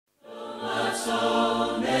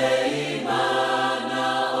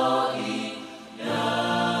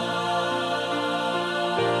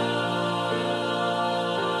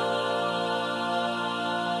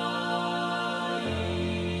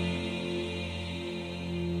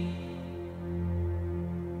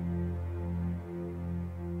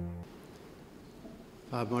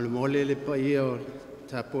Mole le pai o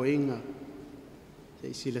tapoinga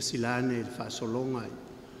te sila silane le fasolonga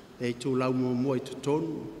e tu lau mo i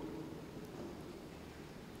tutonu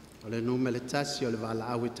o le nume le tasi o le wala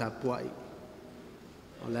awi tapuai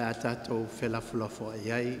o le atato felafulafo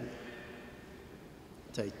ai ai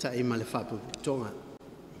Taitai ma le whaputonga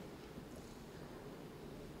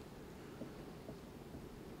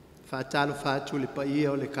whatalo whatu le pai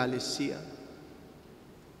o le kalesia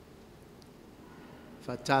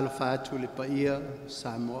Fatalo fatu le paia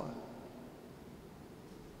Samoa.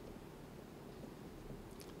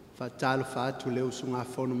 Fatalo fatu le usunga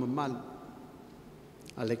fono mamalu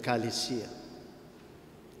ale kalesia.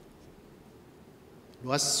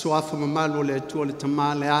 Luas suafu mamalu le tu le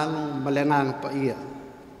tamale alo malengang paia.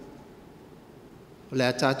 Le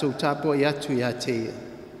atatu tapo yatu yatea.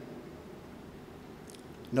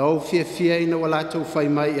 No fia ina walato fai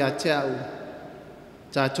mai yateau.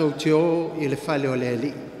 Tātou teo I le whale o le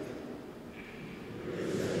li.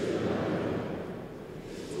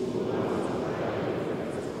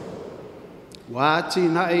 Wāti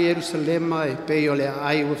na e Jerusalema e pei o le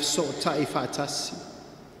ai with so tai whātasi.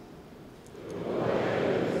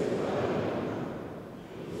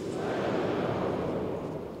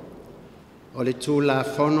 O le tūla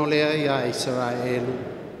whono lea ia Israelu.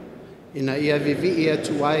 Ina ia vivi ia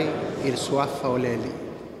tuai I le suafa o le li.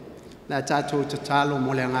 La tātou te talo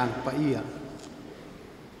mo le ngang pa ia.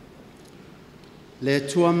 Le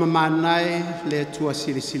tua mamanai, le tua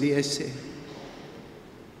sili ese.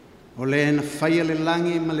 O le na whaia le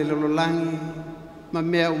langi, ma le lolo langi, ma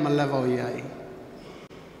mea o malawa o iai.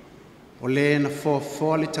 O le na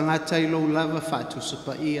fō le tangata I lou lava whātu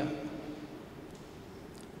pa ia.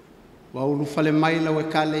 Wa ulu fale maila we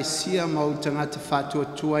ka le sia ma o tangata whātu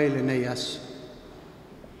atua I le nei asu.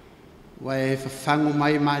 Wa e whawhangu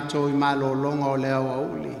mai mātou I mālo longa o leo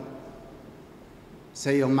auli.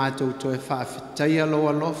 Sei o mātou to e whawhitaia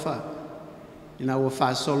loa lofa. Ina ua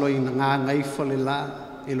whasolo I ngā ngaifa le la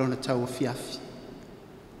I lona tau Afiafi.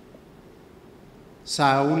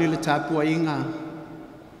 Sa uli le tāpua inga.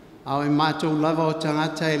 Au e mātou lava o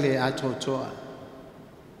tangata I le atotoa.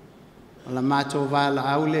 O la mātou wala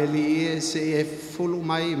aule li e se e fulu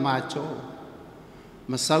mai mātou.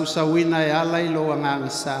 Ma sausawina e ala I loa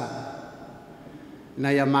nganga saa. Na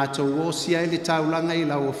ia mātou o sia I le taulanga I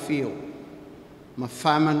lau o fio. Ma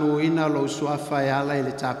whamanu ina lo suafa e ala I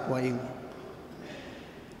le tāpua inga.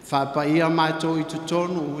 Whapa ia mātou I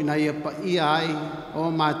tutonu, ina ia pa ia ai o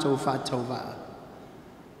mātou whātau waa.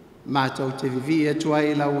 Mātou te vivi e tua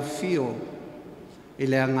I lau o fio, I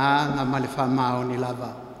le ngā ma le whamao ni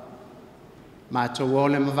lava. Mātou o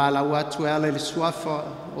le mawala watu e ala I le suafa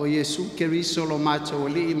o Yesu Keriso lo mātou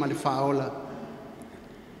o li ma le whaola.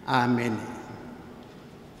 Amen.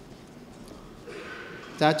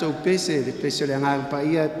 Tātou pese, le pese le ngāng pa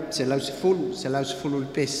ia, se lau se fulu le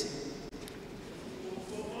pese.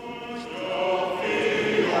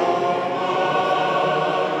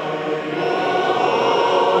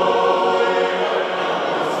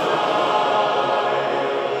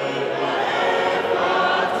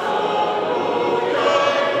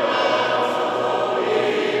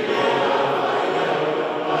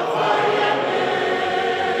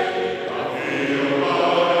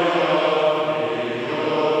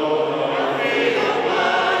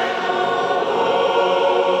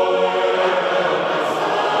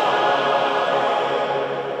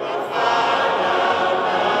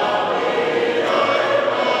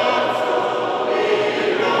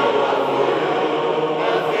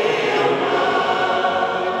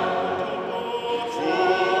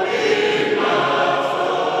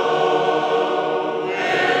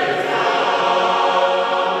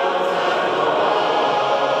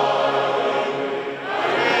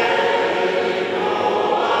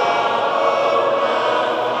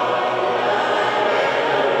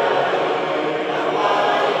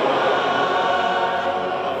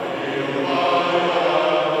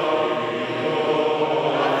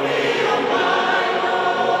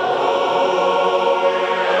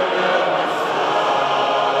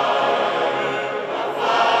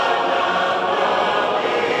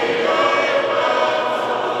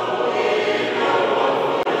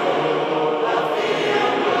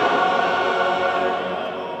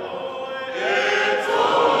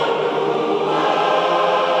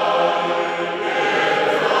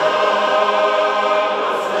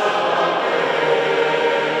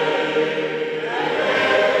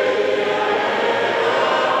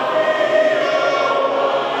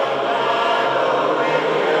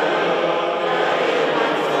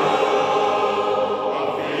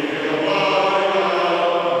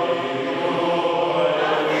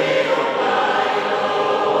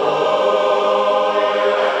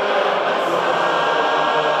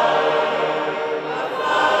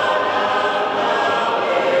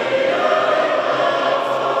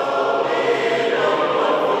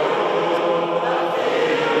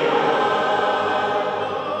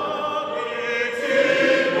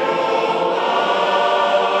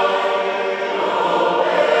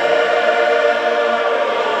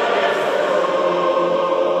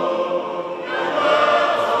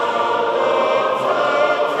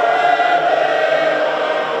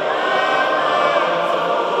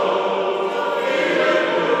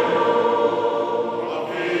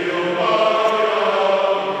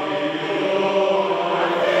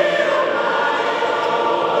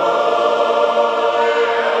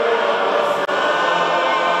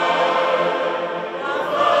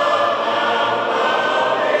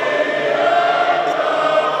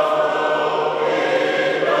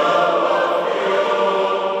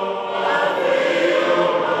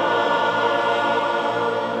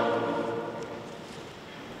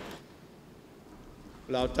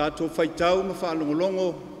 tātou whaitau ma whaalongolongo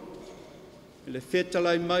le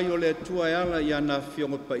whetalai mai o le atua e ala i ana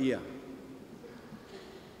whionga pa ia.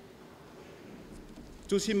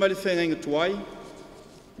 Tusi mai le whenga tuai,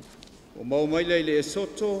 o mau mai le e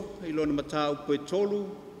soto i lona mata upo e tolu,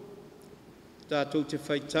 tātou te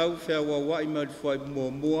whaitau whea wawai mai le whai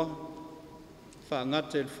mua,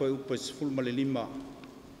 whaangata e le whai upo e sifulu ma le lima.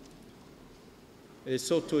 E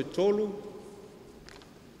soto e tolu,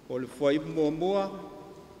 o le whai mua,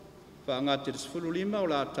 whaangata e le sifulu lima o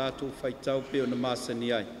la tātou whaitau pe o na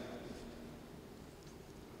masani ai.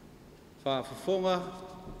 Whaafafonga,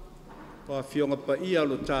 whionga pa ia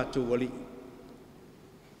lo tātou wali.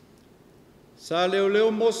 Sa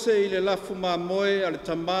leo mose i le lafu moe a le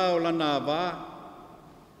tamā o lana awā,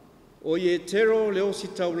 o i e tero leo si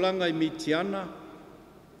taulanga i mitiana,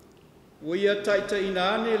 o i a Taitai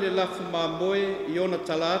ina ane le lafu moe i ona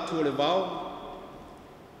talatu o le vau,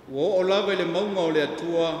 o lava i le maunga o le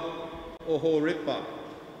atua o ho ripa.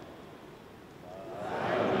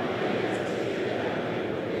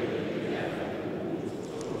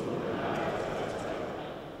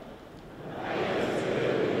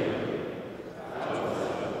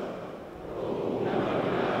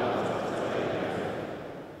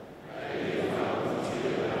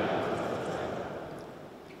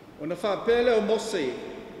 Ona whaapele o mose,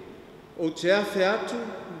 o te awhi atu,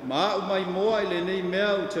 maa umai moa i le nei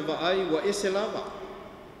mea o te waai wa ese lava.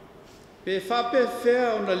 Pe whape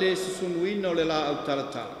whea o na le susunuina o le la au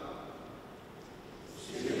taratara.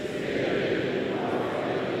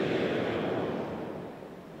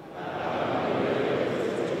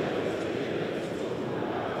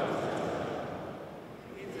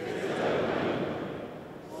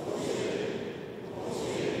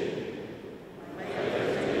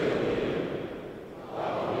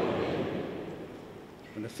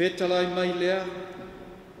 Whetalai mai lea,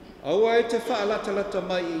 aua e te whaalata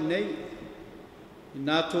mai i nei, i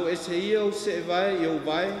nātou ese ia o se e vai i o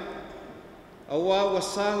vai, aua wa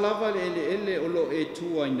sā lava le ele o lo e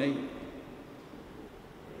tua i nei.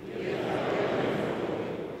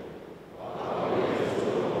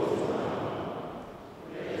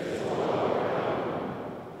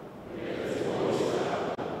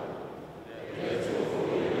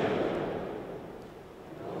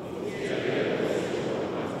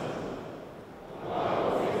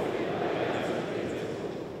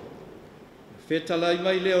 Whetalai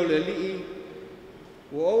mai leo le lii,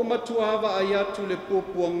 o au matuawa ai atu le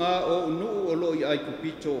puapuanga o unuu o loi ai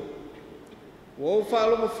kupito. O au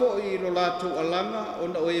whaalonga fo'i i lo lātou alanga o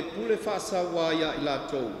na o e pule whaasawa ia i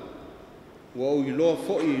lātou. O au i loa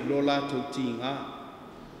fo'i i lo lātou tīngā.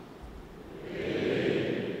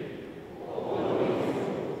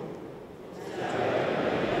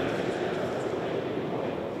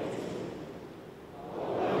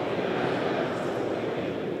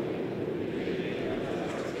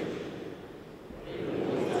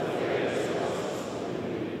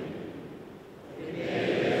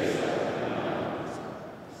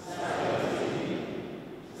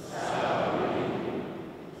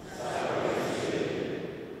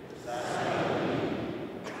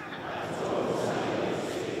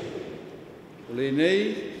 Le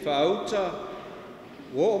nei, whaauta,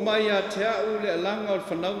 o mai a te au le alanga o le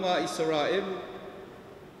whanaunga Israelu,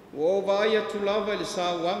 o vai atu lava le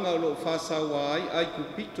sāwanga o lo whāsawa ai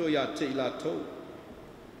kupito i a te i lātou.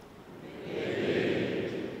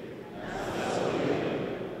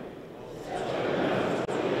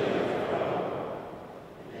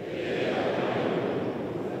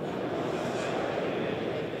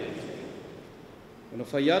 Ona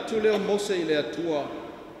whai atu leo mose i le atua,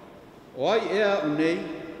 o ai ea unei,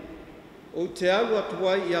 o te alu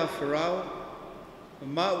atuai i a Wharao,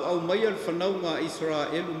 mau au mai al whanaunga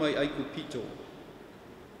Israelu mai ai kupito.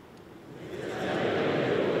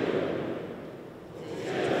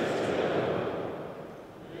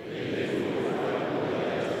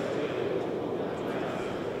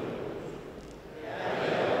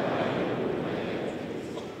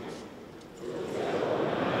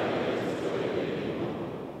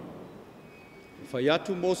 Whai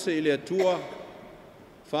atu mose i le atua,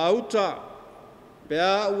 whaauta,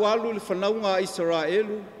 pea ualu le whanaunga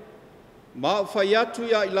Israelu, ma whai atu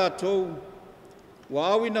ia i lātou, wa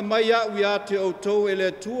awina mai au ia te outou e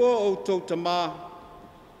le atua outou tamā,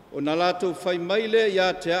 o na lātou whai mai le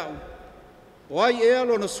ia te au, o ai ea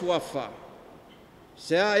lona suafa,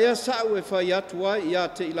 sea ea sau e whai atu ai ia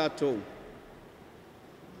te i lātou.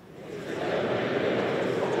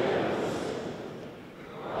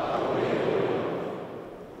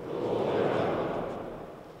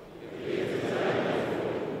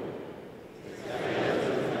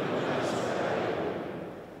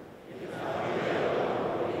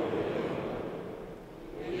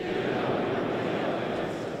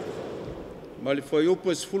 ma le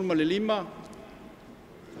whaiupu e sifulu ma le lima.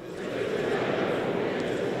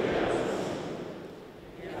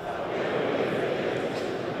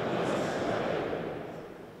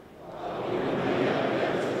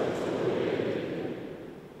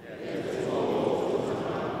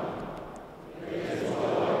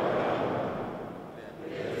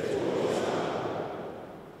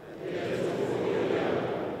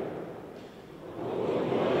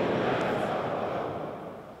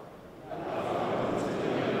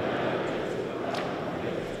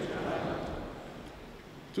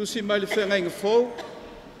 Tusi mai le whenga fau,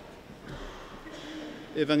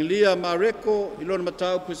 Evangelia Mareko, ilona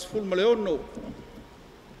matau pu sifulu ma le ono,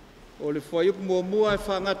 o le whaiupu mua e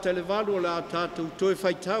whangata le valu o le a tātou toi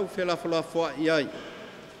whaitau whelawhalawha i ai.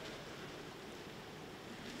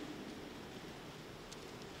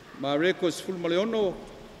 Mareko sifulu ma le ono,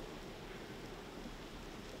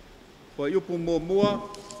 whaiupu mua,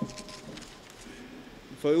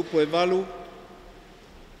 whaiupu e valu,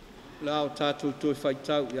 la o tātou toi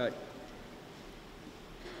whaitau iai.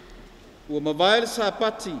 Ua mawai le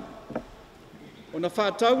sāpati, o na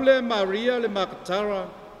whātau le Maria le Makatara,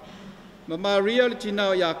 ma Maria le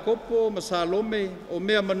tinao Iakopo, ma Salome o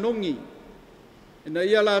mea manongi, e na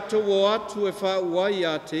ia lātou o atu e whauai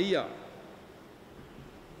a te ia.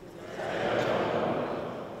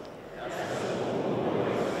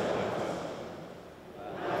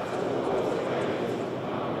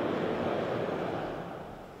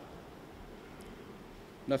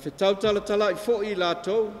 Na whetau talatala i fo i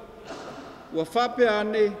lātou, ua whape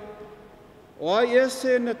ane, o ai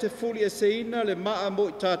ese na te fuli ese ina le maa mo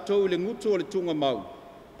i tātou i le ngutu o le tunga mau.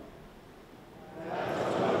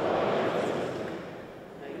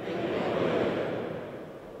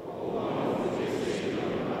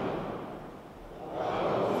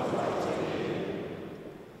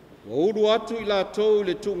 Ua uru atu i lātou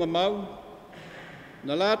i le tunga mau,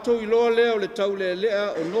 na lātou i loa lea o le tau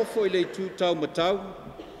lea o nofo i le i tū tau matau,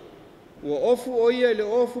 ua ofu o ia i le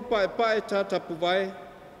ofu pae tātapu vai,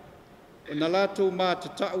 e na lātou mā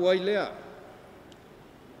te tau ai lea.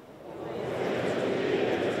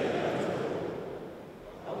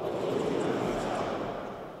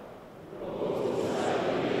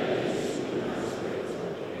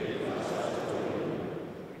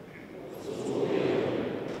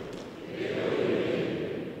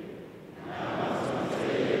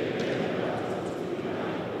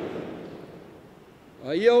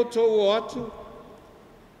 A ia o tō o atu,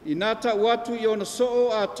 i nā tau atu i ona soo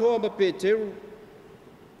a toa ma Pēteru,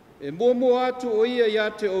 e mō atu o ia i a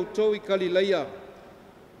te o tō i Kalileia,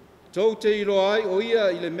 tō te iro ai o ia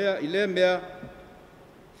i le mea,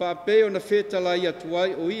 whapeo na whetala i atu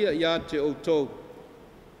ai o ia i a te o tō.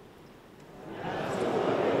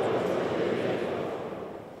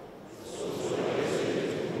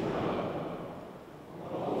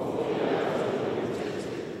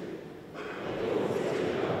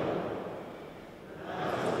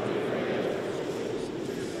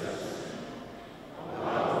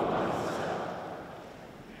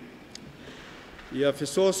 Ia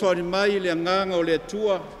whesoasoani mai le anganga o le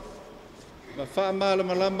atua, ma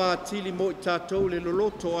whaamalama atili mo i tātou le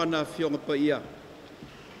loloto ana fionga pa ia.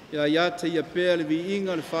 Ia te ia pēr le vi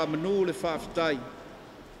inga le whaamanu le whaafetai.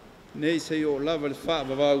 Nei se o lava le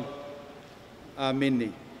whaamavau.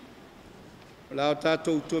 Amene. Lao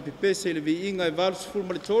tātou tua pipese le vi inga e valu sifuru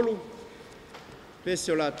ma le tolu.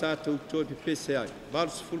 Pese o la tātou tua pipese ai.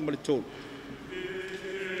 Valu sifuru ma le tolu. Yeah.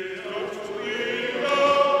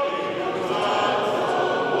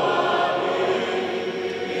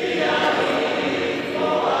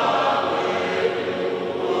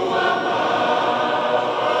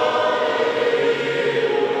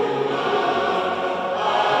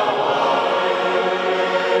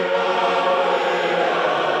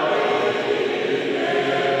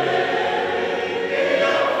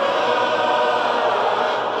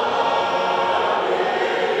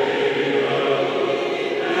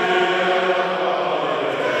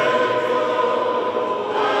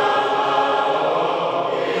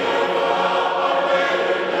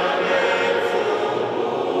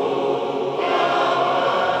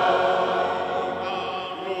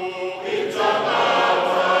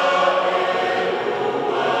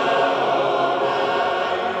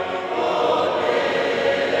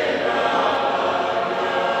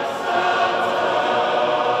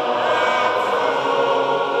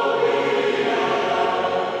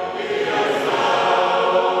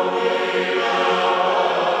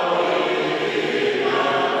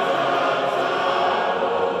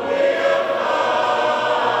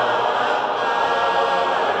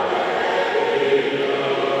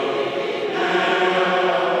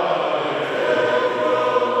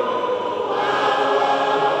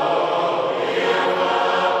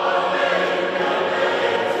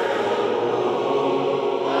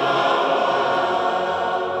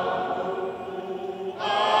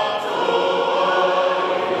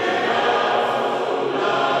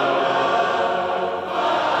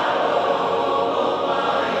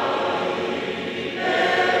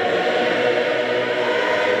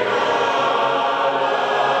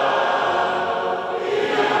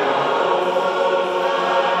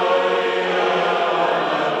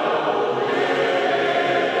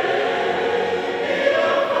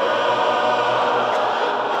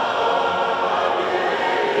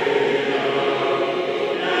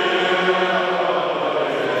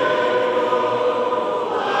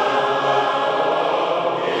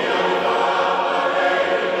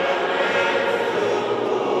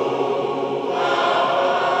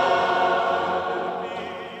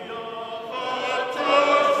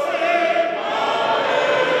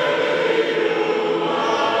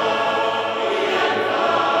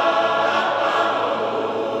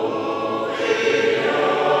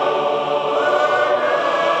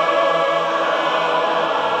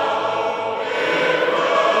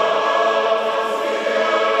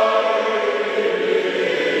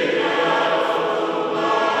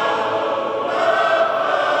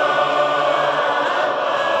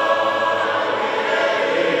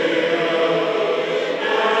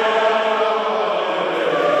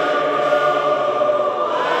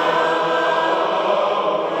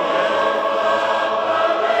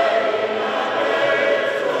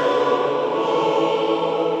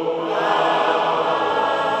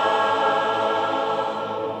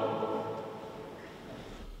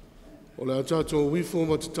 o le atato wifo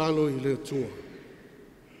matatalo I le atua.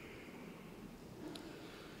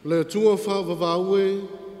 Le atua whaavawaue,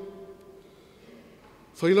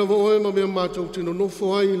 whailawa oe ma mea mātou tino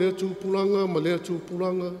nofo ai le atu pulanga ma le atu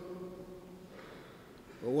pulanga.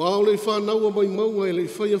 O ao le whanaua mai maua e le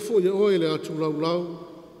whaia foia oe le atu laulau.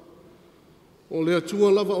 O le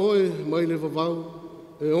atua lava oe mai le vavau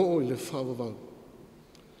e o I le whaavavau.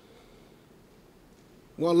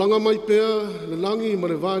 Wa langa mai pea le langi ma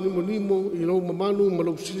le vāni monimo I lau mamanu ma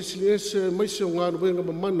lau silisili ese mai se o ngā ruenga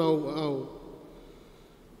mamana au.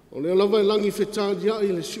 O le lava e langi whetādi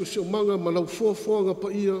ai le sio manga ma lau fuafuanga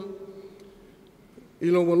pa ia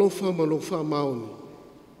I lau walofa ma lau wha maoni.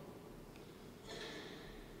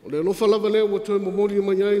 O le alofa lava leo wa toi momoli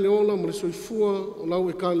mai ai le ola ma le soifua o lau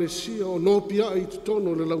e ka le sia o nopi ai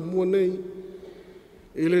tutono le lau mua nei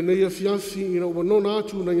I le nei Afiafi I lau wanona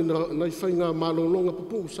atu nei whai ngā malolonga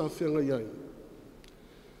papu sa whianga iai.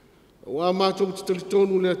 O a mātou te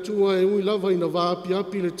talitonu le atua e ui lava ina vāpi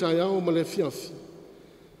api le tai ao ma le Afiafi.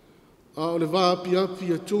 A o le vāpi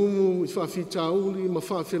api e tumu I whawhi tāuli ma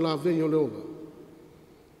whawhi la vei o le ola.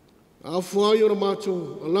 A fuai o na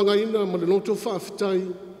mātou a langa ina ma le loto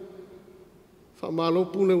whawhitai.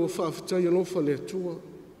 Whamalopu le wa whawhitai alofa le atua.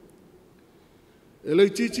 E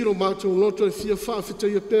lei titiro mātou loto e fia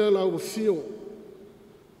whawhitai e pēr lau a fio.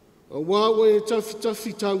 A wāwe e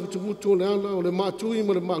tafi tāngu tugutu o le ana o le mātui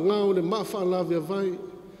ma le manga o le mawha lawe a vai.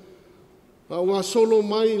 A wā solo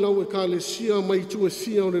mai lau e ka le sia mai tu e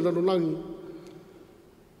fia o le lalolangi.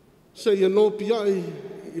 Se ia no piai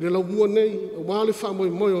I le lau mua nei o wā le wha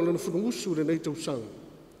moi o le whanungusu le nei tau sang.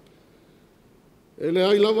 E le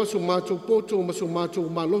ai lava so mātou poto ma so mātou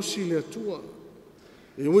malosi le atua.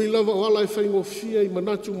 E ui lava o ala e whaingo fia I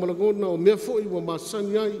manatu malagona o mea foi wa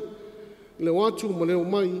masani ai le watu ma leo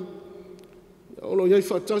mai. Olo iai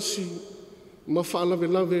whatasi ma whaalawe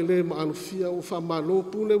lawe le ma alufia o wha malo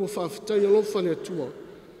pule o whawhitai alofa le atua.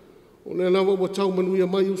 O le lawa wa tau manuia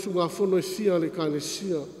mai usu ngā whono e fia le ka le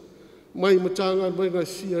sia. Mai matanga mai ngā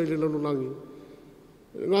fia I le lalolangi.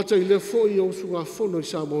 Ngata I le foi o usu ngā whono I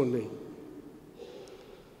Samoa nei.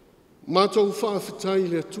 Mātou whawhitai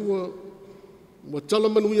le atua. Wa tala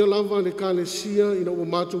manuia lava le ka le sia ina o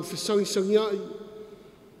mātou whisangisangi ai.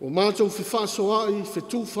 O mātou whiwhaso ai,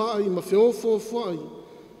 whetūwha ai, ma whiofo ai.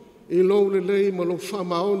 I lou le lei ma lou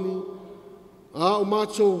whamaoni. A o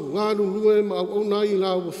mātou ngāru lue ma au nai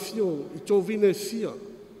la o fio I tō vine fia.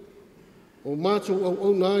 O mātou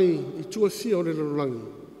au nai I tua fia o le larangi.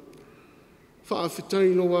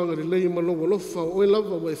 Whaafetai lo anga le lei ma lou alofa o e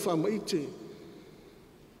lava wa e whamaite.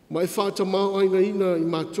 Ma e whata mau ai nga ina I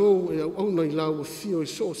mātou e au nai la o fio I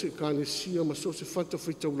so se ka le sia ma so se whata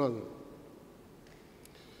whitauranga.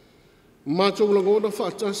 Mātou langona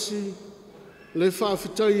whaatasi le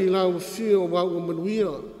whaafetai la o fio wa o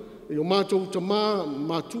manuia. E o mātou tamā,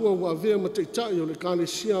 mātua wa avea ma Taitai o le ka le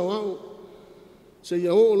sia o au. Se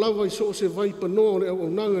ia o lava I so se vai panoa o le au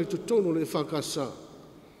nanga I tutono le whakasa.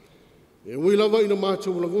 E ui lava ina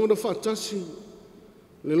mātou langona whaatasi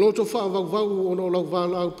le loto whaavau o no lau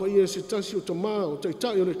wāna au pa ia se tasi o tamā o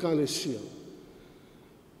Taitai o le ka le sia.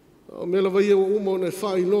 O me lava ia o uma o ne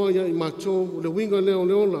whailoa ia I mātou le winga leo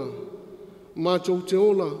leola. Mātou te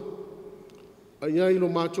ola. Ai ai no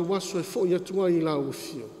mātou waso e fo ia tua I la o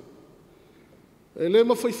fio. E le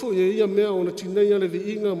mawhaifo e ia mea o na tinei ale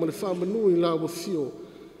vi inga ma le whamanu I la o fio.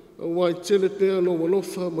 Wai tele pēr no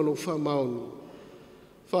walofa ma lo whamaoni.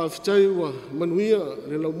 Whaafetai ua manuia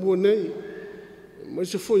le lau mua nei. Mai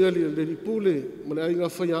se foi ali le ripule ma le ainga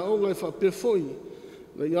whaia o ngai whapea foi.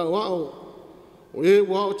 Na ia wao. O e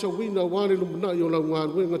wao tawina wale lumana I o lau ngā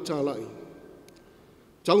ruenga tālai.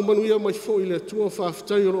 Tau manuia mai foi le tua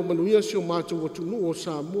whaafetai o manuia si o mātou atunu o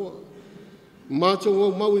Samoa. Mātou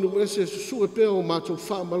au mau inu ese susu e pēr o mātou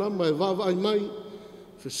whaamalama e wawa ai mai.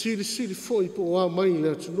 Siri foi po o a mai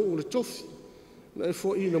le atunu o le tofi. Na e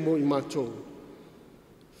foi ina mo I mātou.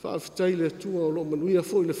 Whaafetai le tua o lo manuia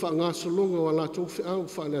foi le whaangasa longa o a lātou whiau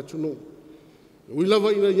wha le atunu. Ui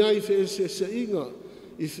lava ina iai whi ese inga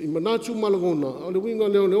I manatu malagona. O le winga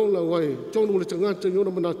leola wai tonu le tangata I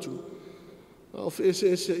ona manatu. O whi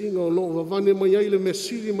ese inga o lo wavane mai ai le mea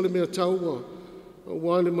siri ma le mea taua. O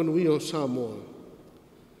wale manuia o Samoa.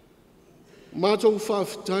 Mātou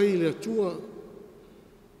whaafetai le atua.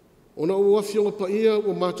 O na ua fionga pa ia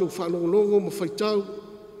o mātou whanongolongo ma whaitau.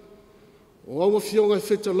 O aua fionga e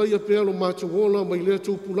wheta laia pēr o mātou ola ma I lea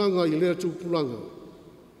tūpulanga I lea tūpulanga.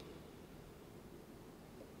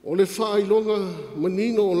 O le whailonga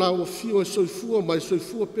manino o lau fio e soifua mai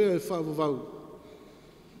soifua pēr e whaavavau.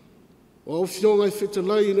 O au fionga e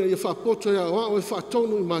whetalai ina ia whapota ia o au e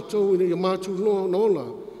whatonu I mātou ina ia mātou noa na ola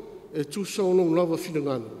e tūsa o long lava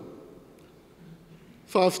whinangana.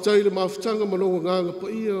 Whaafitai le maafitanga malonga nganga pa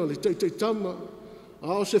ia le Taitai tama.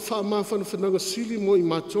 A o se whaamawhanawhananga sili mo I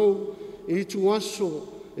mātou I tu aso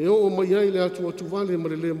e o mai ai le atu atu wale ma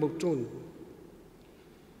le lea mautoni.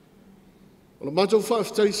 O le mātou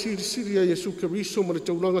whaafitai siri a Yesu Keriso ma le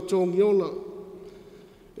tauranga tōngi ola.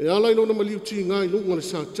 E ala ino na maliuti ngai lunga le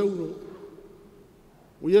sa tauro.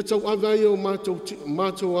 O ia tau avai o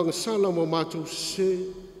mātou angasala mo mātou se.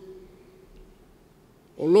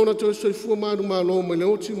 O lona toi soifua manu malo ma le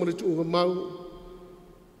oti ma le tuunga mau.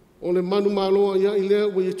 O le manu malo ia I lea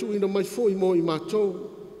wa yetu ina mai foi mo I mātou.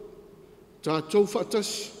 Tātou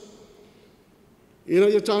whaatasi. Ira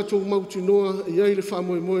ia tātou mauti noa ia I le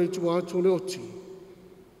whamoe tu ātou le oti.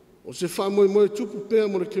 O se whamoe tupu pēr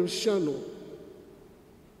mo le kerisiano.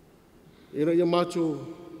 Ira ia mātou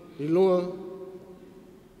I loa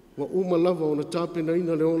wa uma lava o na tāpena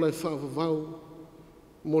ina le ola e whaavavau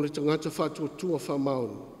mo le tangata whātua tua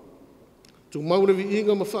whamaoni. Tu maure vi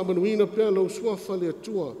inga ma whamanuina pēr lau suafa le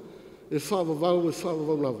atua e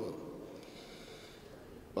whaavavau lava.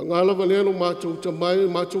 Pangalawa lelo mātou tamai,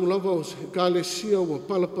 mātou lava o se kālesia o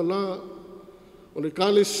palapala, o le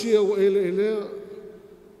kālesia o elea,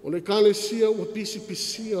 o le kālesia o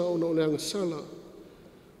pisi o na o le angasala,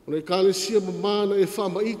 o le kālesia mamana e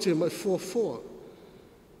whamaite mai foa.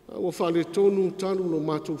 O whale tonu tanu no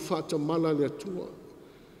mātou whata mala le atua.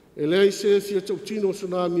 E lea I se fia tau tino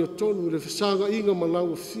sona mi o tonu, le whisanga inga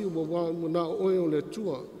malau o fiu wa na oe o le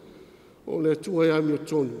atua e ami o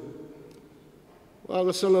tonu.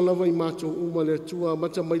 Aga sala lava I mātou uma le atua,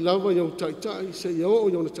 mata mai lava iau Taitai, se ia o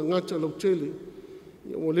iau na tangata lau tele,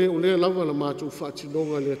 o le lava la mātou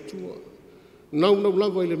whatinonga le atua. Nau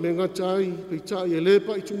lava I le mengata ai, peitai e le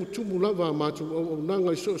pa I tumutumu lava a mātou au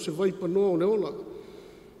nanga I so se vai panoa o le ola,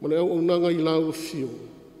 ma le au nanga I lau o fio.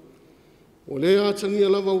 O le atangia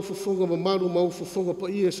lava ufafonga mamaru ma ufafonga pa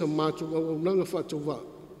ia sa mātou au nanga whatau wa.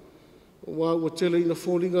 O wa ua tele ina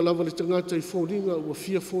fōringa lava le tangata I fōringa, ua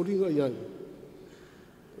fia fōringa I ai.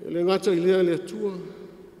 Le ngata I lea le atua,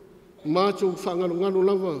 mātou whangano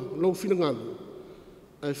lava, lau whina ngano,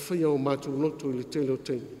 ai whaia o mātou loto I le tele o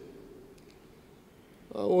teini.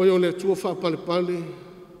 O eo le atua whapalepale,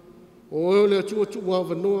 o eo le atua tua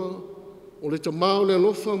wanoa, o le tamao le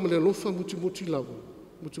alofa, ma le alofa muti lava,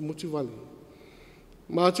 muti vale.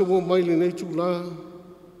 Mātou o mai le nei tū la,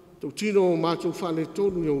 tau tino o mātou whale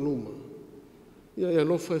tonu iau luma. Ia e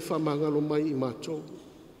alofa e whamangalo mai I mātou.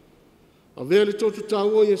 A vea le totu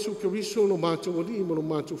tāua Yesu Keriso no mātou o lima no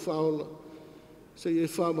mātou whaola. Se e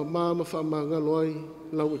whamamama whamangalo ai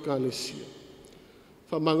lau e kālesia.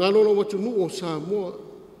 Whamangalo no watunu o Samoa.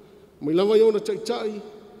 Mai lawa iona Taitai,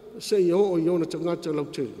 se i o iona tangata lau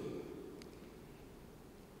tele.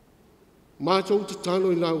 Mātou te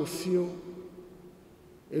talo I lau fio.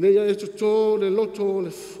 E nei a e tuto le loto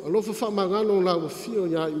le alofa whamangalo lau fio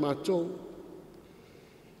ia I mātou.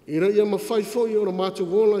 Ira ia mawhai foi o na mātou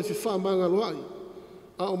wola I whamanga loai,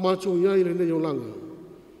 a o mātou iai le nei o langa.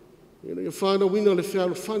 Ira ia whana wina le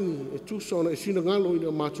whialo whani e tusa ona e whina ngalo I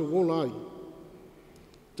na mātou wola ai.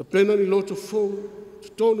 Ta pena ni loto fōu, te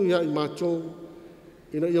tonu iai mātou,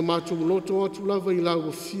 ira ia mātou loto atu lava I lau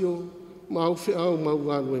o fio, ma au whi au mau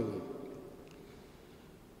ngāluenga.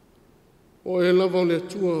 O e lava o le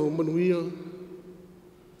atua o manuia,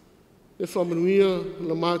 e whamanuia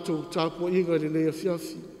la mātou tāpua inga le nei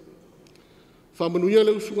Afiafi. Whamanuia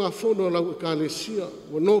le usunga whono lau e kālesia,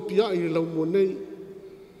 wa no pia I le lau mua nei.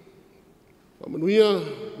 Whamanuia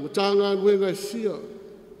matanga nuenga e fia.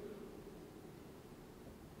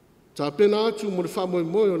 Tā pena atu mo le whamoe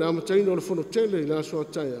moe o le amataina o le whono tele I le aso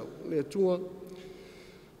atai au. Le atua,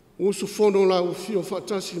 usu whono lau fio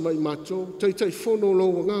whaatasi mai mātou, taitai whono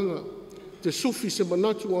lau wanganga, te sufi se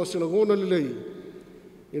manatu o se langona le lei.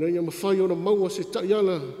 Ina ia mawhai o na maua se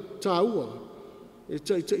taiala tā ua, e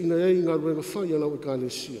taita ina ei ngā rue mawhai alau e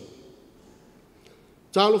kālesia.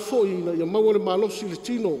 Tālo fōi ina ia maua le malosi le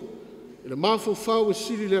tino, e le mafo whau e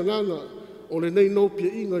siri le anganga, o le nei nopia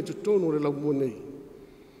inga I te tono le lau mua nei.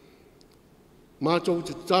 Mātou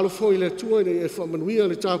te tālo fōi le atua ina e whamanuia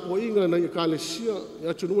le tāpua inga na ia kālesia, e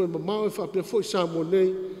atunua e mamau e whapia fōi sā mua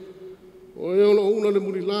nei, o e ola una le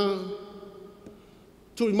muri la,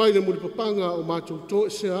 tui mai le muri papanga o mātou tō e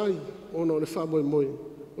se ai, ona o le whamoe moe,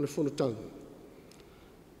 o le whonotanga.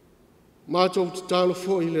 Mātou te tālo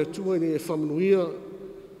fōi le atua ina e whamanuia,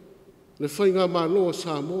 le whainga māloa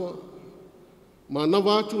Samoa, ma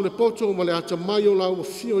nawa atu le poto ma le ata mai o lau o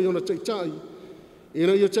fio I ona Taitai,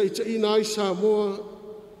 ina ia Taitai ina ai Samoa,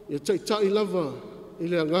 ia Taitai lava I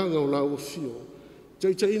le anganga o lau o fio.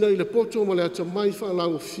 Taitai ina I le poto ma le ata mai wha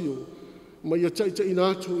lau o fio, ma ia Taitai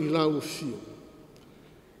ina atu I lau o fio.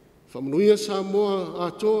 Whamanuia Samoa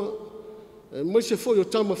atoa, Mai se foi o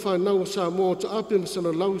tama whanau o Samoa ta ape ma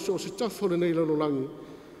sana lau so se tafore nei lalolangi.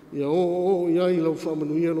 Ia o iai lau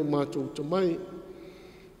whamanuia no mātou tamai.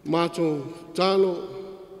 Mātou talo,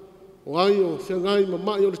 o ai o whiangai ma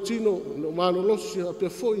mai o le tino, no māno losi a pia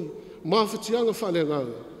foi, mawhatianga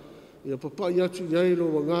whanenganga. Ia papai atu iai lo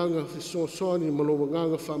wanganga whisoasoni ma lo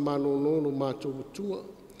wanganga whamano no mātou watua.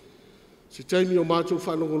 Se taimi o mātou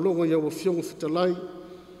whanongolonga ia wa whionga whitalai,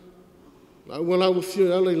 la ua lau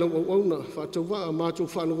whio ala i lau au auna, whatau waa mātou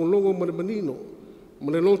whanongolonga ma le manino,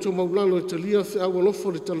 ma le loto maulalo e talia whi awa lofo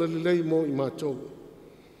le talalilei mo i mātou.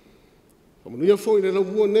 Manuia foi le lau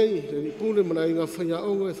mua nei, le ni pule mana inga whaia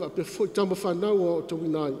onga e whapea foi tama whanau o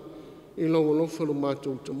tawinai i lau alofa lo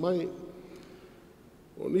mātou tamai.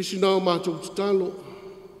 O nisi nao mātou tutalo,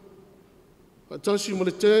 atasi mo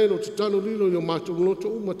le tēno tutalo lilo i o mātou loto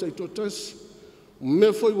uma taito tasi,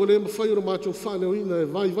 mea foi wale ma whai o mātou whanau ina e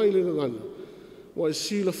vai le ngana, wa e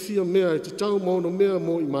sila fia mea e te tau maono mea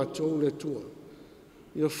mo i mātou le tua.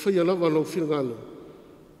 Ia whaia lava lau whia ngana,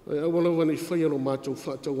 e awa lau ane i whaia lo mātou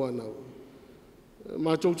whatau anau.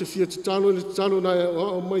 Mātou te fia te talo na e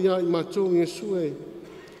o mai a i mātou i Jesu e.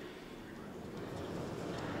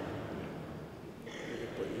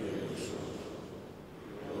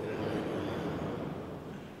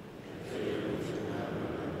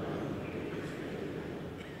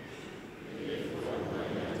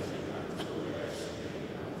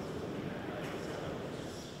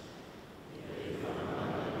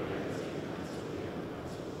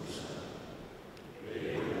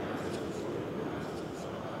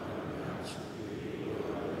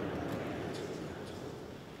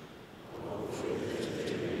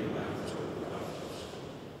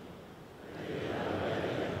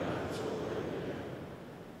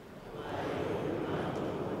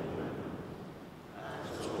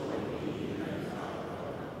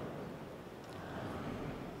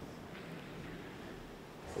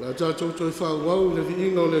 La tātou toi whāuau le vi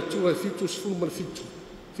inga o le tua e fitu sfuma le fitu.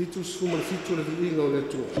 Fitu sfuma le fitu le vi inga o le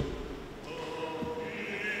tua.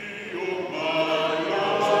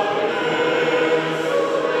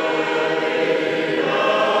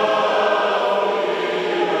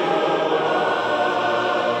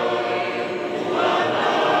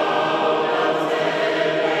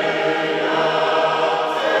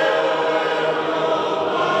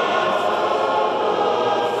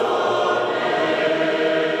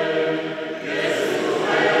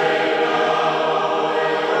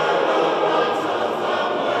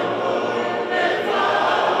 Amen.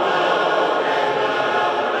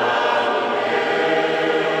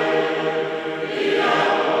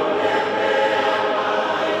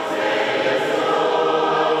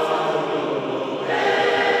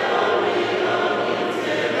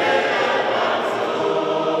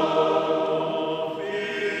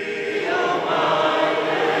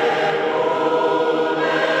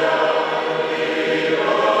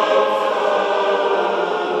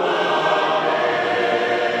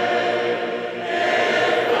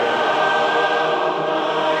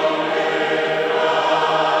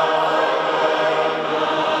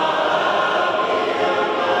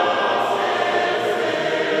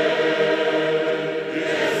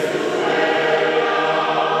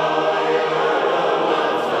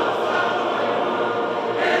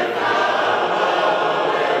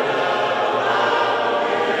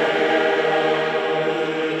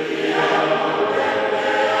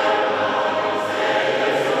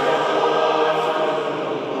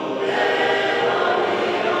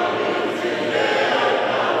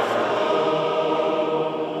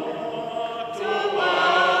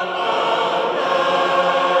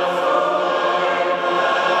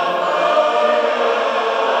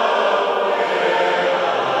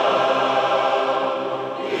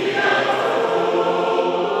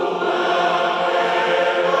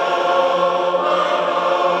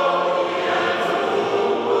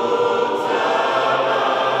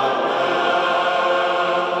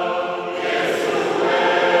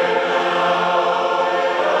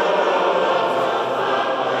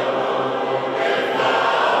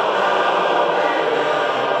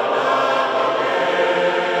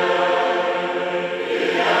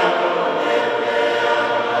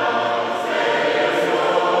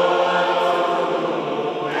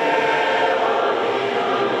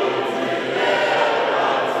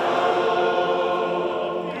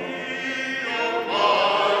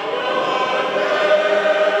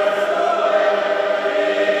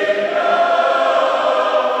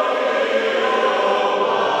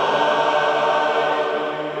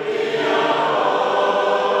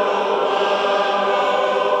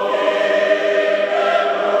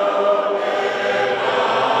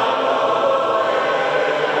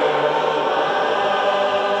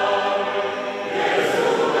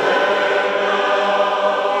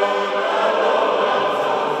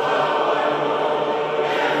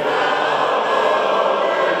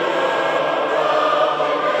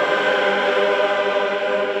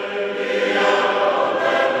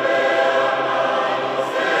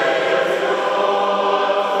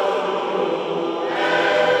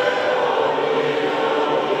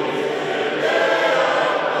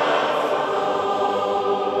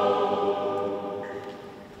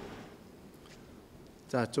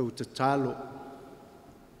 tātou te talo.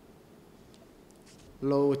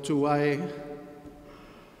 Lo tu ai,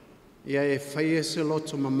 ia e whaia se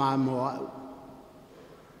loto mamamo au.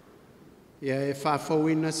 Ia e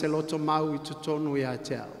whawhauina se loto mau I te tonu ia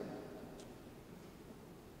te au.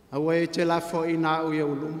 Awa e te lafo ina au ia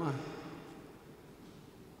uluma.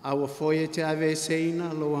 Awa foi e te ave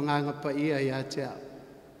seina lo anganga pa ia te au.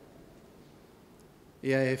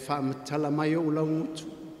 Ia e whaamatala mai o lau ngutu.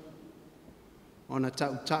 Ona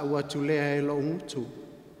tau atu lea e lo ngutu.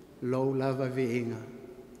 Lo lava veinga.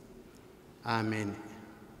 Amen.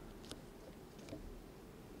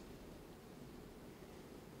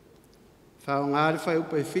 Whao ngāre whai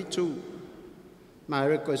upa e whitu. Mai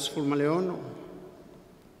reko e sifulma leono.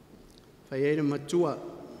 Whai eire matua.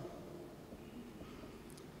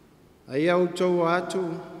 Ai au tau atu.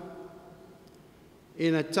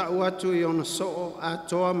 Ina tau atu I ona soo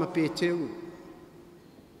atoa ma pēteu.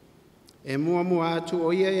 E mua atu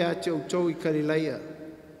o ia te tau I Karileia.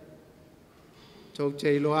 Tau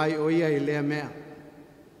te ilo ai o ia I lea mea.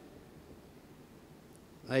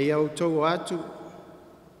 Ai au tau atu.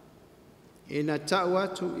 Ina tau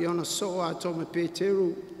atu I ona soo atoa ma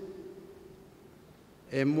pēteu.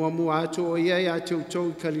 E mua atu o ia te tau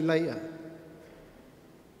I Karileia.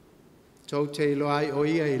 Tau te ilo ai o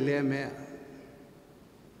ia I lea mea.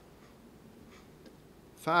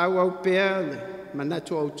 Whaau au pēr le,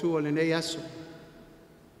 manatu au tua le nei aso.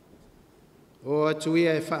 O atu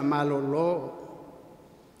ia e wha malo lo,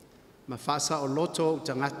 ma whasa o loto o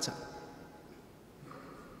tangata.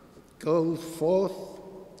 Go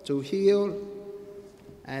forth to heal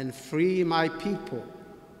and free my people.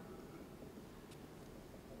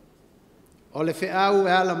 O le whiau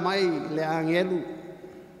e ala mai le angelu,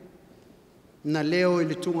 na leo I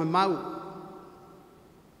le tunga mau.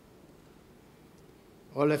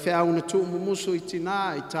 O le whiau na tū mumusu I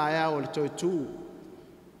tina I tae au le toi tū.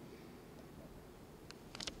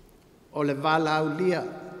 O le wala au lia,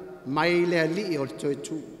 mai le ali o le toi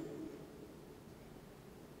tū.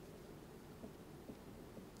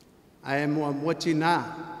 Ai mua tina.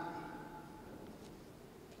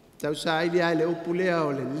 Tau sa ili ai le upulea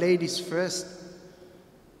o le ladies first.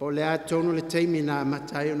 Po le atonu le teimi na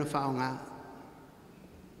matai o na whao ngā.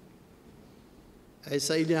 E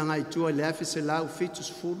sa ili anga I tua le afi se lau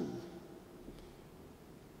fitus fulu.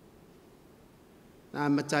 Na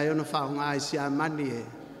matai ona whao ngā I si a mani e.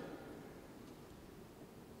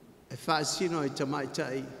 E wha sino I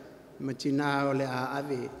tamaitai. Matina o le a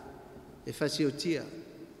ave. E whasi o tia.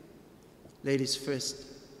 Ladies first.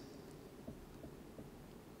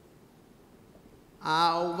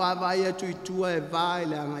 A o wawai atu I tua e vai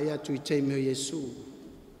le anga I atu I teimi o Yesu.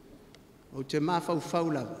 O te mawhau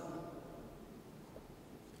whaulava.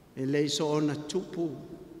 E lei so ona tupu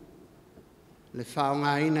le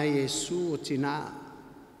whaongaina Yesu o tina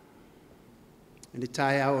e le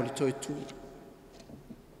tae au le toi tu.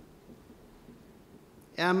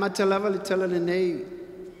 E a matalava le tala le nei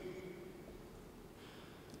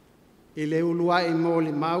I le ulua I mo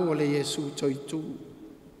le mau o le Yesu toi tu.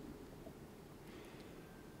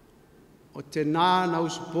 O te nā na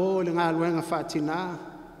usupo le ngā luenga whātina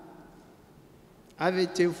ave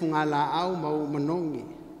te ufunga la au mau manongi.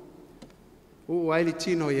 O aile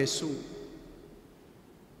tino Yesu.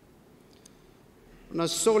 Na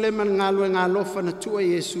sole man ngalo ngā lofa na tua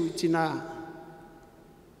Yesu tina.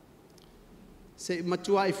 Se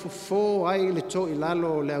matua I fufo ai le to I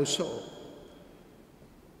lalo le au so.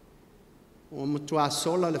 O matua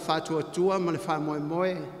sola le fatua tua ma le fa moe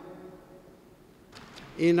moe.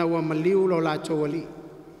 Ina wa maliu lo la to wali.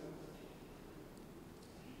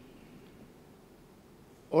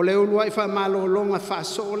 O le ulua I fa malo longa fa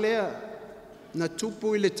so lea. Na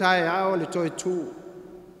tupu I le tae ao le toi tū.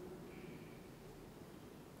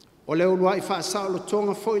 O leo lua I whaasao lo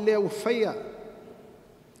tonga foi leo whaia.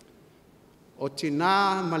 O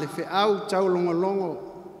tina ma le whiau tau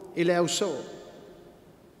longo I le au so.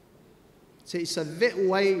 Se isa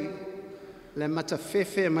veu ai le mata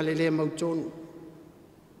fefe ma le lea mautonu.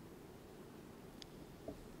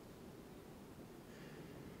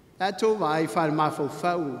 Tato vai whaal mawhau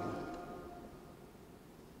whau.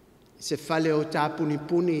 Se fale o tā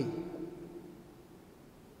puni.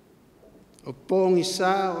 O pōngi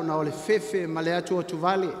sā o na o le fefe ma le atu o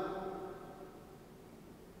tuvale.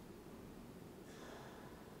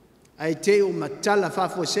 Ai te o matala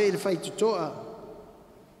whafo se le whai tutoa.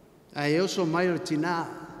 Ai oso mai o tina.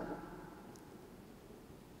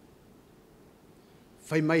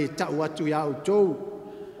 Whai mai e tau atu I au tōu.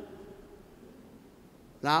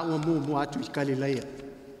 La ua mu atu I Kalileia.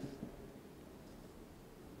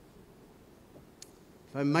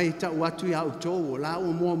 Whai mai tau atu I au tōu, la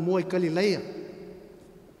ua mua I Kalileia.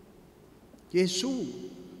 Yesu.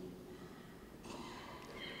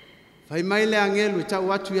 Fai mai le angelu I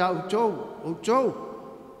tau atu ia o tau.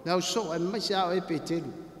 Lau so e mai se ao e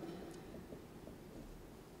Petelu.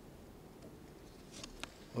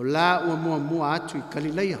 O la ua mua atu I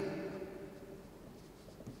Kalileia.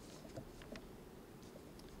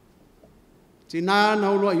 Tina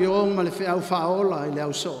na uloa I o ma le whi au whaola I le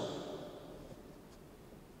au so.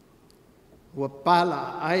 Ua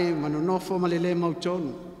pala ai manonofo ma le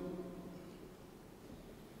mautonu.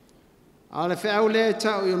 A le whi au le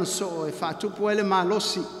tau I ona so e whaatupu ai le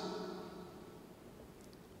malosi.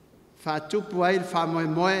 Whaatupu ai le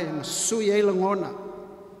whamoe ma sui ai langona.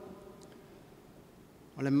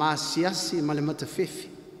 O le maasiasi ma le matawhiwhi.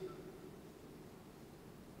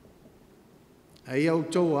 Ai au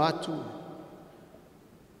tau atu.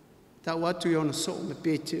 Tau atu I ona so me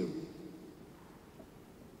pēteu.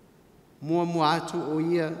 Mua atu o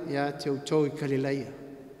ia te utau I Kalileia.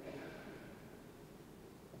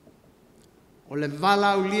 O le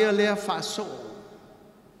vala au lia lea whaaso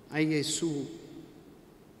ai Yesu.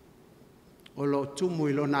 O lo tumu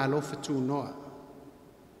I lo nā lofa tū noa.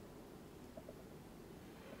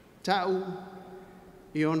 Tau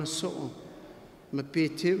I ona so me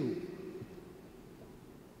pēteu.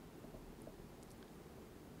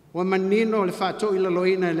 Wa manino le whātou I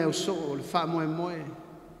laloina I leo so o le wha moe.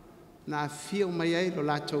 Nā whio mai ai lo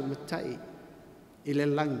lātou matai I le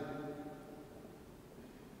langi.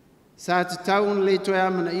 Sa te tau le toe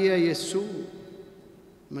amana ia Yesu.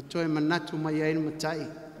 Ma toe manatu mai ai matai.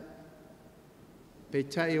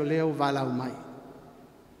 Peitai o leo valau mai.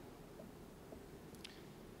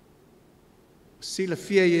 Sila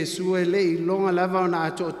fia Yesu e le I longa lava o na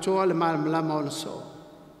atoa le malama o na so.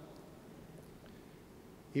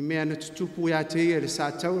 I mea na tutupu ia te ia le sa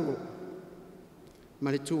tauro. Ma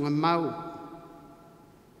le tunga mau.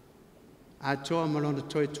 Atoa malona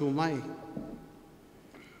toi tu mai.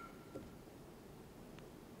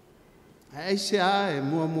 Ai se a e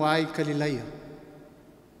mua ai Kalileia.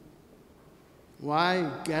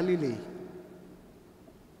 Wai Galilee.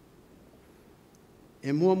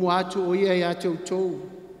 E mua atu o ia I atu tau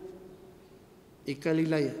I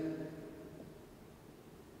Kalileia.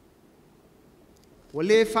 Wa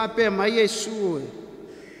le whape mai Yesu e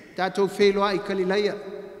tātou wheloa I Kalileia.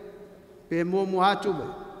 Pe mua atu mai.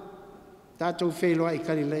 Tātou wheloa I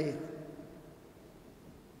Kalileia.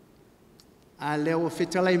 A leo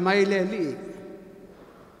whetalai mai le li.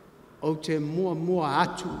 O te mua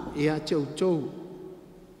atu I ate o tau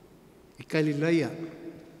I Kalileia.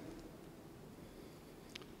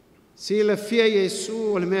 Sila fia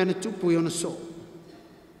Yesu o le mea na tupu I ona so.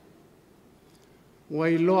 Wa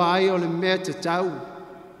I loa ai o le mea te tau.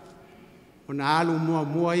 O na alu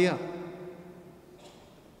mua ia.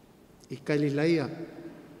 I Kalileia.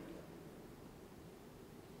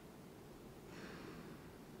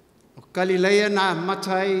 O Kalileia na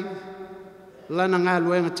matai lana ngā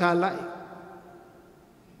luenga tālai.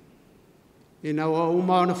 Ina o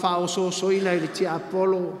uma ona wha o ina I le tia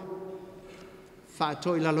Apollo. Wha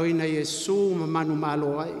toi laloina Yesu ma manu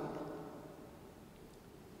malo ai.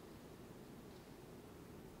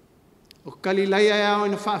 O Kalileia e au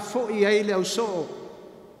ina wha fōi ai le au so.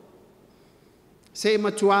 Se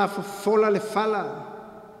matua fola le fala.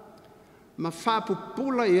 Ma wha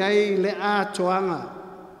pupula I ai le a toanga.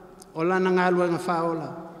 O lana ngā luenga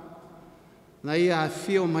whaola. Na ia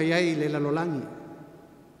whio mai ai le lalolangi.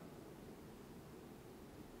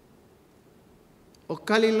 O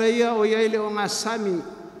Kalileia o iai le o ngā sami.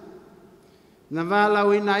 Na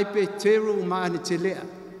wālau ina I Peteru ma ane te lea.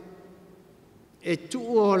 E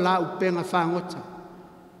tuu o la upenga whangota.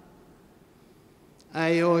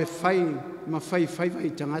 Ai o e whai ma whai vai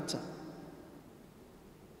tangata.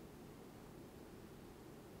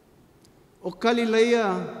 O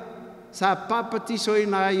Kalileia sa papatiso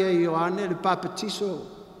ina ia Ioane le papatiso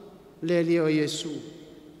le leo Yesu.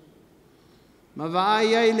 Ma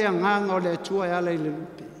vai ai le nganga o le atua e ala I le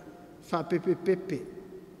lupe. Fa pepe.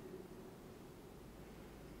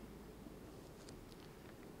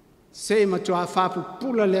 Se matua fa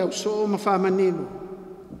pupula le au so ma fa manino.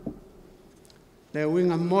 Le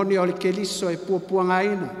winga moni o le keliso e puapuanga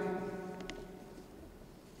ina.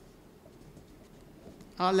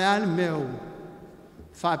 Ale ale meu.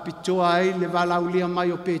 Fa pitoa ai le valaulia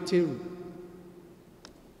mai o Peteru.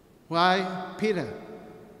 Wai, Peter.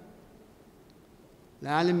 Le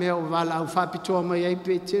ale meu valau fa pitoa mai ai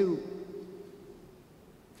Peteru.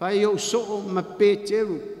 Fai o so ma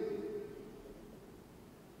Peteru.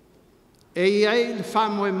 E ai le fa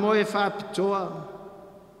moe fa pitoa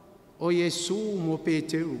o Yesu mo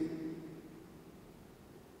Peteru.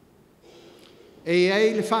 E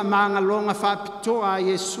ai le fa manga longa fa pitoa a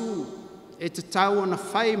Yesu e te tau ona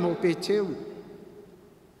whai mo Peteu.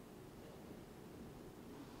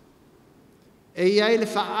 E iai le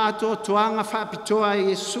wha ato toanga whapitoa e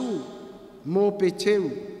Yesu mo Peteu.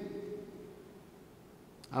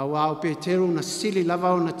 Au au Peteu na sili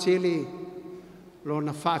lava o na tele lo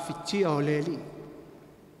na whaafitia o leli.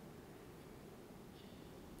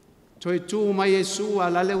 Toi tū mai Yesu a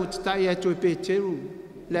lale o te tai e toi Peteu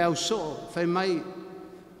le au so whai mai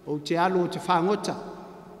o te alo o te whangota.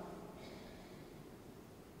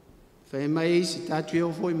 Whai mai isi tātu e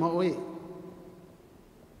o foi ma oe.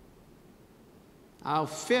 Au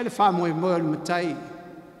whele whamoe moe le matai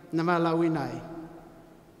na malawinai.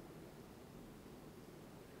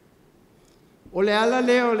 O le ala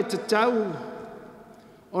leo le tatau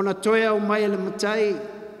o na toe au mai le matai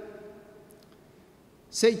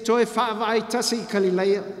se i toe whaavai tasi i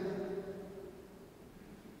Kalileia.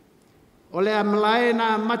 O le amalae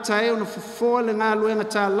na mata e o na fufoa le ngā luenga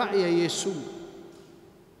tā lai a Yesu.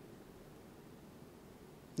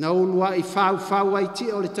 Na ulua i whau ai ti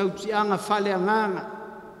o le tautianga whale anganga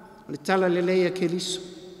o le tala le leia ke liso.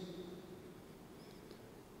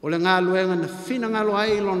 O le ngā luenga na whina ngalo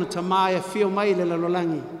ai lona tamai a whio mai le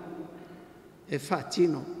lalolangi e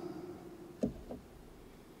whaatino.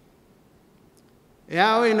 E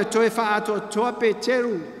au e na toe wha ato toa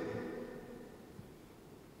Peteru.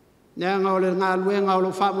 Nea ngā o le ngā luenga o lo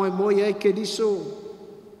wha moe moe ai ke liso.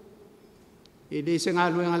 E le se ngā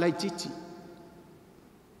luenga lai titi.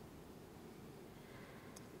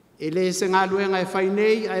 E le se ngā luenga e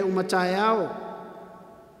whainei ai umatai ao.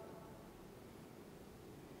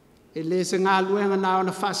 E le se ngā luenga nā o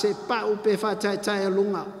na whase pau pe whataitai a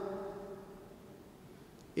lunga.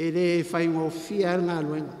 E le e whaingo fia ngā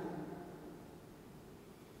luenga.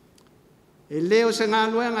 E leo se ngā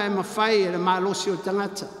luenga e mawhai e le malosi o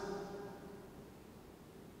tangata.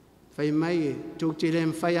 Whai mai e tūk te le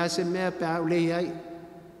mwhai ase mea pe au lei ai.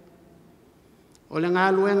 O le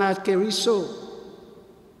ngā luenga ke riso.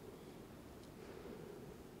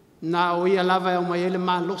 Nā o ia lava e o mai ele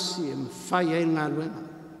malosi e mawhai e ngā luenga.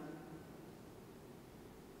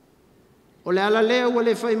 O le ala leo o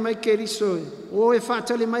le whai mai ke riso e. O e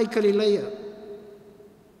whatale mai Kalileia.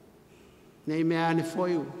 Nei mea ane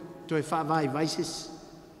whoiu. Toi whaavai vaisis.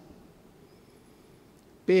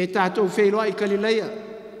 Pe e tātou whailoa i Kalileia.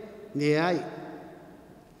 Ne ai.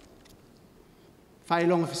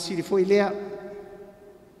 Whailonga whasiri fwoi lea.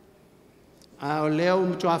 A o leo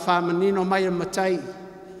mtua whamanino mai a matai.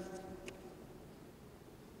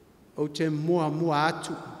 O te mua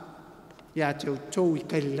atu. Ia te o tau i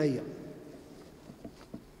Kalileia.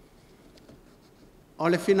 O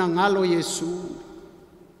le whina ngalo Yesu.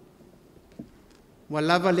 Wa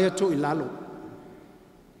lava lea to i lalo.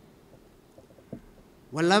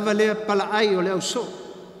 Wa lava lea pala ai o lea uso.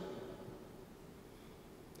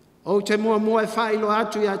 O te mua e whailo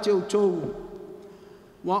atu ia te utou.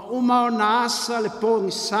 Wa uma o na asa le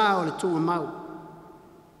pōngi sā o le tunga mau.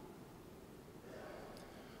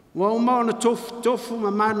 Wa uma o na tofu ma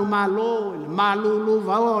manu malo, le malulu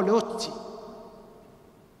vau o le oti.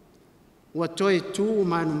 Wa toe tū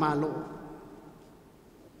manu malo.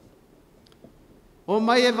 O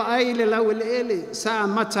mai e vaai le lau ele sa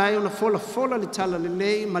mata e ona fola le tala le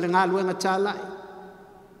lei ma le ngā luenga tālai.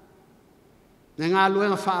 Le ngā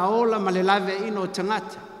luenga whaola ma le lave ino o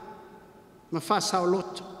tangata. Ma whasa o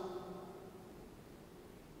loto.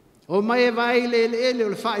 O mai e vaai le ele o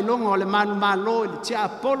le whailonga o le manu malo le tia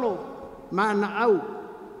apolo mana au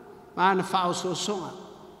mana whao so songa.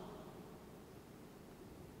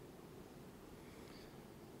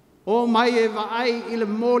 O mai e vaai i le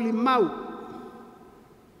moli mau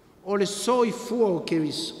o le soi fua o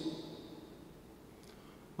Keriso.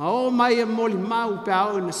 Ma o mai e moli mau pe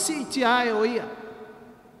au na siti ai o ia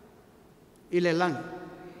i le langi.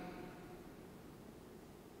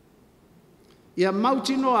 Ia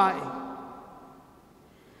mautino ai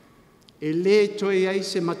e le toi ai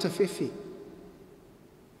se matawhiwhi.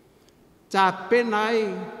 Tā pena ai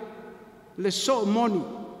le so moni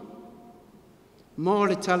mo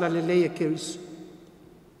le tala le leia Keriso.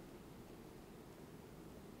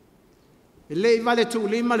 E lei vale tu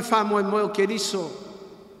lima le wha moe moe o Keriso.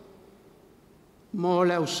 Mo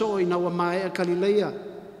le au so i na wa mai a Kalileia.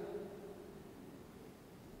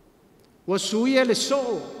 Wa suia le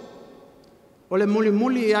so o le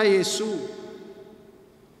muli a Yesu.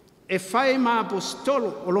 E whai ma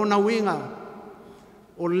apostolo o lona winga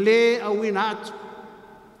o le a wina atu.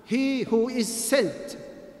 He who is sent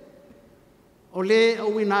o le a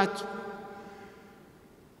wina atu.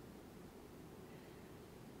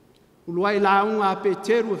 Uluai launga a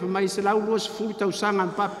Peteru e mai se lau luas fulu tausanga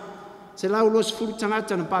na pap. Se lau luas fulu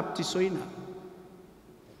tangata na baptisoina.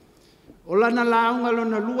 O lana launga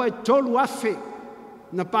lona lua e tolu afe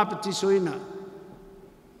na papatisoina.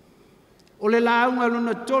 O le launga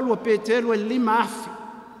lona tolu a Petelu e 5 afe.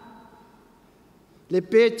 Le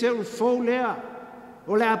Petelu fou lea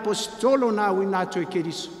o le apostolo na wina to e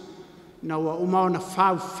keriso. Na ua umaona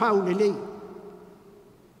fau le lei.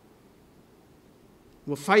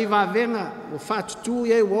 Ua fai vavenga, ua fatutu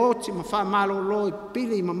e uoti, ma fa malo loi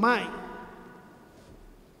pili ma mai.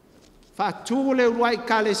 Fatu le uruai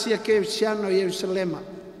kalesia ke siano i Jerusalema.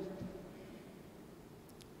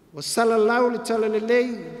 Ua sala lau le tala le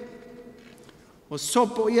lei, ua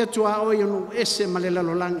sopo ia tua oi anu ese ma le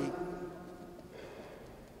lalolangi.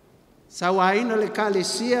 Sawaina le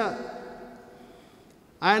kalesia,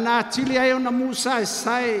 aina atili ai ona Musa e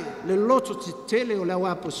sai le loto te tele o le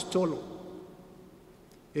apostolo.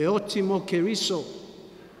 E oti mo keriso,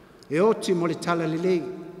 e oti mo le tala le lei.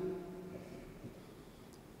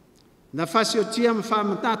 Na fasi o tia ma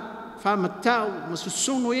whamatau, ma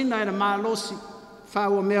susunu ina e na maalosi,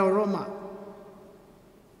 whaua mea o Roma.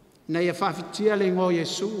 Na ia whawhitia le ngō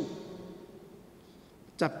Yesu.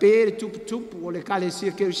 Ta pere tupu o le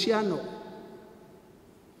kalesia kerisiano.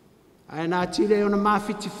 Ai nā tire o na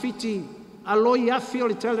mawhiti, aloi afi o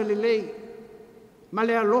le tala le lei, ma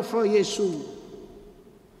le alofa o Yesu.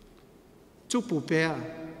 Tupu pea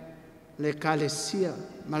le kalesia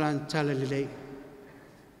malantala le lei.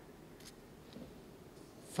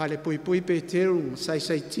 Fale pui Peteru sai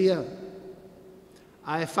tia.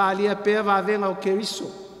 Ae falia pea vavenga o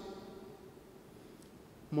keriso.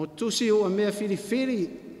 Mo tusi o mea filifili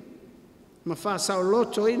ma fa sao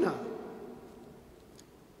loto ina.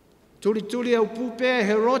 Tuli au pupea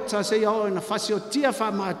herota se iao ina fasi o tia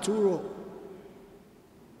fa maturo.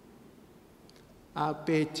 A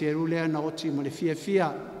Peteru lea na oti mo le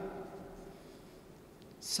fia.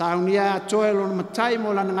 Saunia atoe lona matai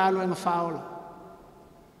mo lana ngalo enga faola.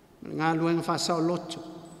 Ngalo enga fa sao loto.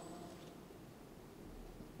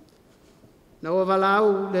 Na o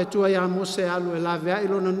valau le tua ia Mose alu e lawe ai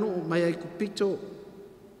lona nuu mai ai kupito.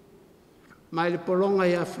 Mai le polonga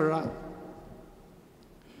ia Farao.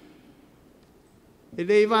 E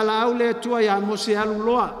le valau le tua ia Mose alu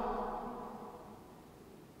loa.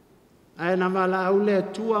 Ai na valau le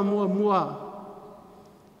tua mua.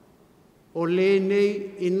 O le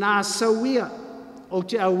nei i nā sauia o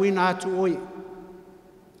te awina atu oi.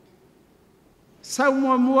 Sau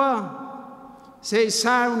mua. Se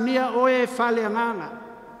saunia oe fale nganga.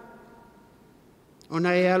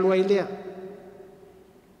 Ona e alua i lea.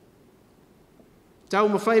 Tau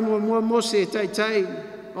mawhai mua Mose Taitai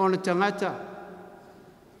ona tangata.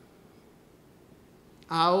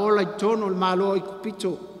 A ola i tono le malo i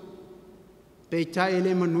kupito. Peitai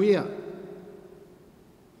le manuia.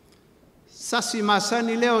 Sasi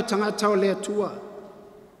masani leo tangata o lea tua.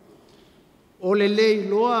 O le lei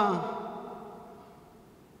loa.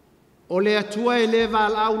 O le atua e le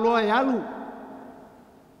valau loa e alu.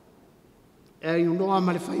 E unoa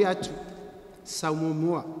ma le whai atu. Sau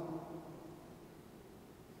mua.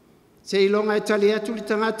 Se ilonga e tali atu li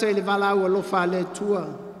tangata e le valau alofa le atua.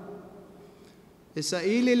 E sa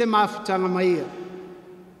ili le mafutanga maia.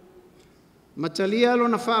 Matalia lo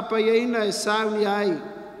na whapaieina e sauni ai.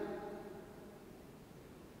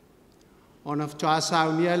 O na ftoa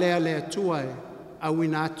sauni a le atua e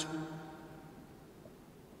awina atu.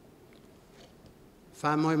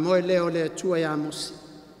 Fa moe leo le atua ia Mose.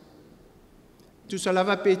 Tu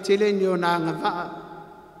salava Petele ni o nā ngawaa.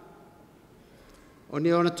 O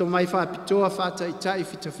ni ona tomai whapitoa whātaitai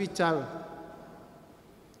fita.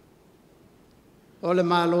 O le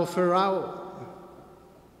malo Farao.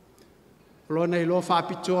 Lona i lo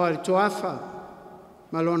whapitoa le toafa.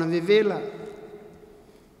 Ma lona vevela.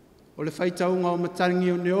 O le whaitaunga o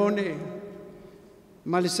matangi o neone.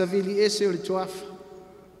 Ma le savili ese o le toafa.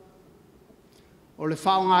 O le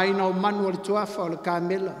whaonga ina o manu o le tuafa o le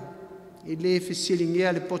kamela. I le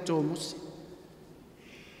fesilingia le poto o Mose.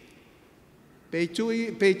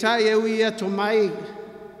 Peitai e ui ato mai.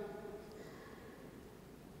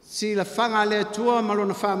 Si la whanga le atua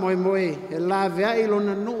malona wha moe. E la vea i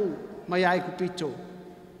lona nuu mai ai kupito.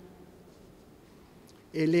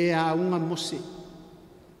 E le a unga Mose.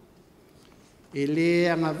 E le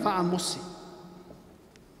a ngawaa Mose.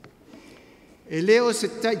 E leo se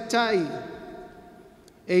Taitai.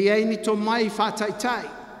 E iai ni to mai wha Taitai.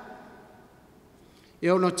 E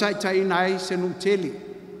ono Taitai nai se nuteli.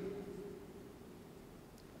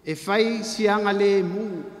 E whai sianga le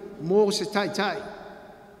mo se Taitai.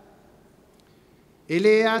 E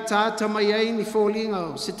le a tāta mai ai ni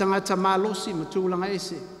fōlinga se tangata malosi ma tūlanga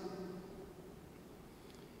ese.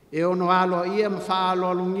 E ono alo ia ma wha alo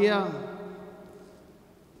alungia.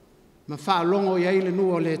 Ma wha longo iai le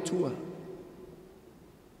nua le tua.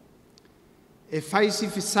 e faisi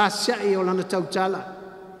fisasiai o lana tautala.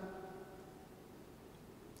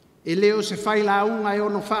 E leo se fai la unga e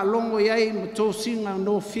ono whaalongo iai, ma tō singa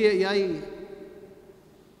no fia iai.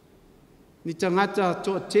 Ni tangata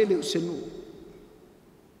toa tele o senu.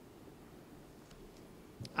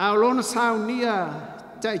 A olona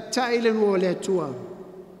Sauniga Taitai le mua le atua.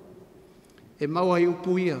 E maua i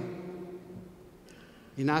upuia.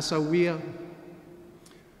 I nasa uia.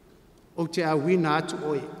 O te awina atu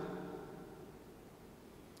oe.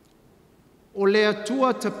 O le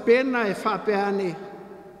atua ta pena e whapeane.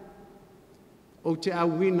 O te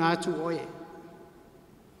awina atu oe.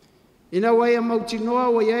 Ina wai a mautinoa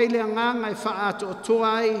o iai le anganga e wha ato o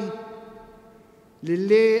toa ai. Le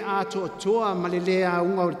le ato o toa ma le le a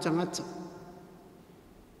unga o le tangata.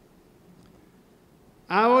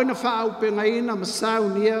 A oina wha au penga ina ma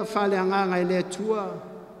Sauniga wha le anganga e le atua.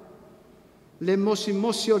 Le mosi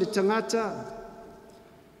mosi o le tangata.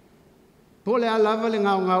 Po le alava le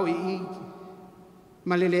ngau ngau i.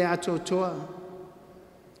 Ma le ato o toa.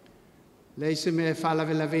 Le se me wha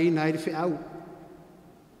lave lave ina i le whi au.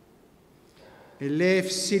 E le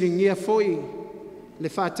siringia foi, le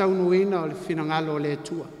whātaunuina o le whinangalo o le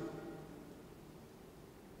atua.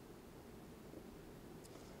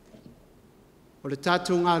 O le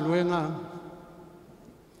tātou ngā luenga,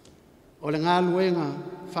 o le ngā luenga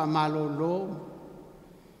whamalo lo,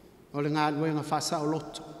 o le ngā luenga whasao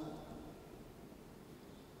loto.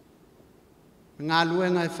 Ngā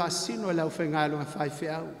luenga e whasino e lau whi ngā luenga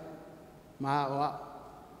whaiwhiau, ma oa,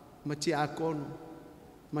 ma ti a kono,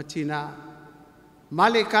 ma ti nā.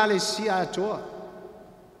 Male kale sia atoa.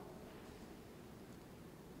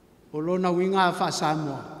 O lona winga a wha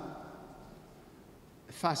Samoa.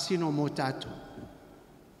 E wha sino mo tātou.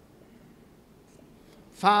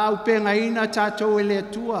 Wha au penga ina tātou e le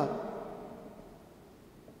atua.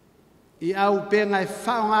 I au penga e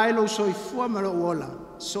wha o ngā elo so i fua mara uola.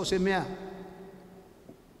 So se mea.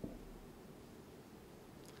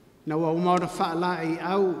 Na wa umauna wha la i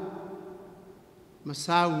au.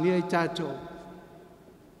 Masau nia i tātou.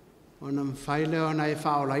 Ona mwhaile ona e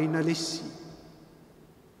whaola ina lisi.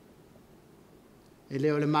 E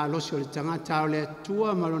leo le maalosi o le tangata o le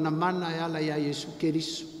atua malona mana e ala ia Yesu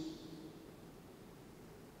Keriso.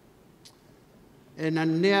 E na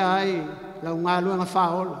nea ai lau ngā luenga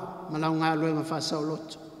whaola, ma lau ngā luenga whasao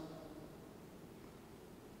loto.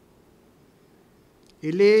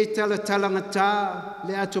 E le tala talanga tā,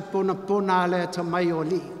 le ato pona pona le ata mai o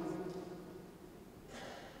li.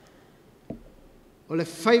 O le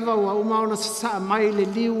whaiva ua umaona sa mai le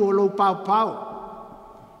liu o lo pau pau.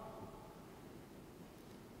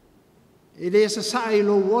 E le sa i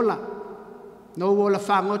lo wola. No wola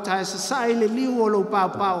whangota e sa i le liu o lo pau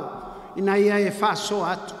pau. Ina ia e whaso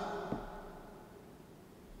atu.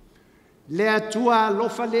 Le atua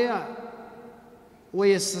lofa lea. O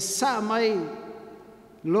e sa mai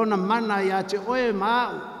lona mana ia te oe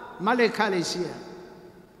maau. Male kalesia.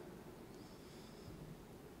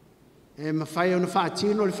 E ma whai ona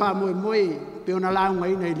whaatino le wha moe moe, pe ona launga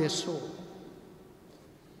ina i le so.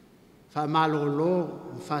 Wha malo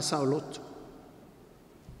lo, wha sao loto.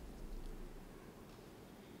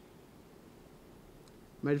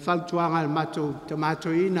 Ma le whau tuanga le matou, te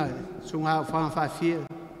matou ina, sunga o whanga whaafia.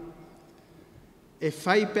 E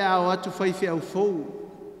whai pe ao atu whai whiau fou,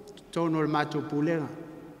 tono le matou Pulega.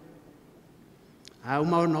 A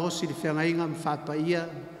umau na osi le whianga inga ma whapaia,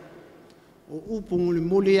 o upungu le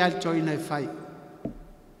muli al toina e whai.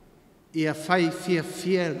 Ia whai fia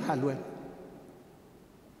fia ngā luenga.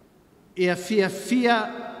 Ia fia fia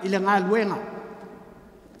i le ngā luenga.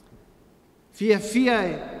 Fia fia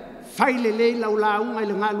e whai le lei lau launga i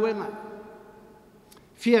le ngā luenga.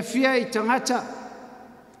 Fia fia i tangata.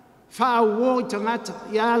 Whaau i tangata.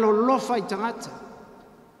 Ia alo lofa i tangata.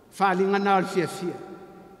 Whaalinga nā al fia fia.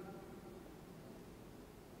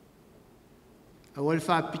 Awal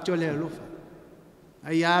whaapito le alofa.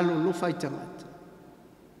 Ai alo lofa i tangata.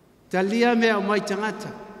 Talia mea o mai tangata.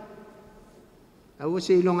 Au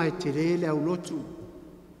se ilonga e terele au lotu.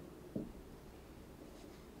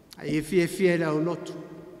 Ai e fia le au lotu.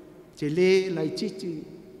 Te le la i titi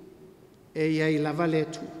e iai lava le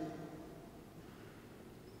atu.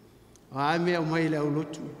 O a mea o mai le au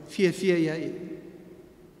lotu. Fia iai.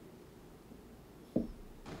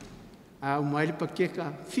 A o mai le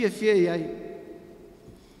pakeka. Fia iai.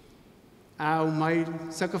 A o mai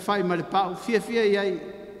sakawhai ma le pau, fia iai.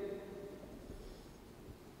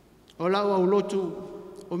 O lau au lotu,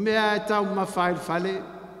 o mea e tau ma whai whale,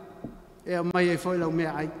 e o mai e whai lau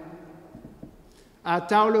mea ai. A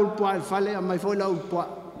tau le ulpua e whale, a mai whai lau ulpua.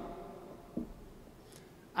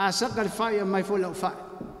 A saka le whai, a mai whai lau whai.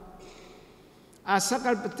 A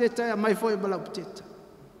saka le pateta, a mai foi bala pateta.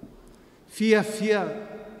 Fia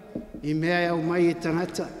I mea au mai e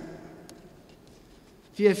tangata.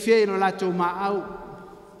 Fia I no lato maau.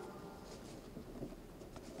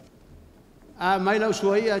 A mai lau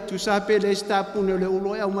suaia, tu sape le stapune le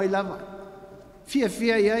ulo au mai lava. Fia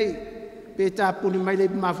iai, pe tapune mai le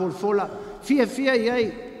mafolfola. Fia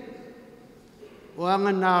iai. O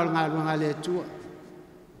anga nao ngā le tua.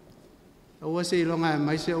 Aua se ilonga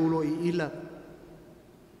mai se ulo I ila.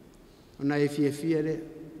 Ona e fia le.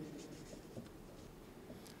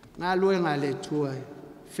 Ngā lue ngā le tua.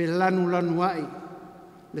 Fe lanu ai.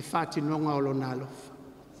 Le whāti nonga o lo nā lofa.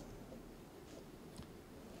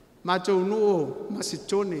 Mātou nuo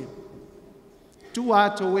Masitone. Tu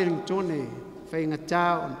ato Wellingtone. Whainga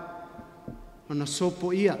tāon. Ona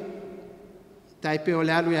sopo ia. Taipe o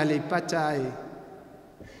le alu ia le pata ai.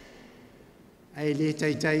 Ai le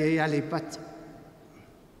Taitai ai ale pata.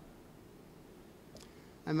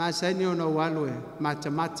 Ai masani ona walue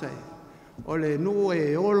mata e. O le nuo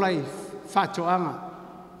e olai whatoanga.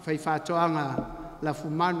 Whai whatoanga la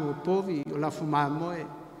fumanu o povi o la fumamoe.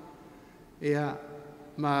 Ea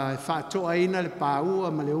ma whatoa ina le pāua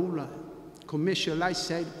ma le ula. Commercialize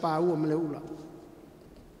sei le pāua ma le ula.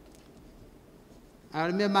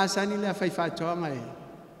 Ai mea masani le whai whatoanga e.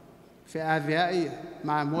 Fe aveai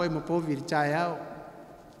ma moe mo povi le tai au.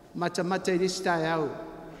 Mata I risi tai au.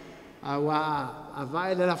 A wa a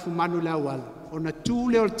vai le la fumanu le awala. O na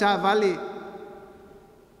tū le o le tā vale.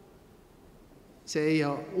 Se ia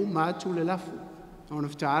uma tū le lafu. O na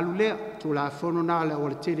fita alu lea. Tū la fono nā le o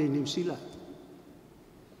le tere NIUSILA.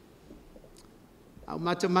 Au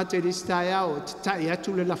mata I risi tai au. Te tai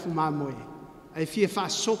atu le lafu ma moe. Ai fia wha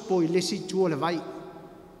sopo I lesi tū o le vai.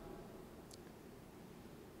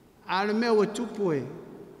 Ale mea ua tupu e,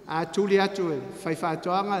 a tuli atu e, whai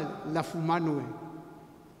whātoanga la fumanu e.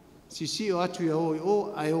 Si o atu ia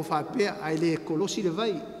o, ai o whapea, ai le kolosi le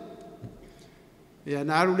vai. E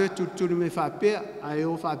anaru le tuturi me whapea, ai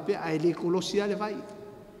o whapea, ai le kolosi le vai.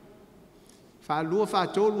 Whalua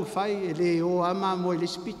whātolu whai, e le o ama mo le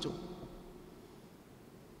spito.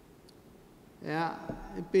 Ea,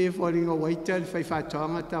 e pe wharinga waita le whai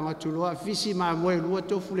whātoanga tanga tuloa, fisi maa moe lua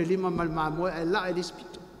tofu le lima mal maa moe, ai la e le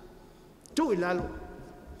spito. Tu lalo.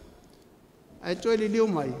 Ai tu li liu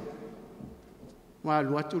mai. Wa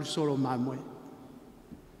lu atu solo mamoi.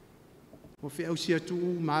 O fe au sia tu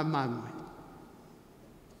mamoi.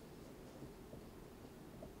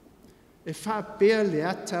 E fa pe le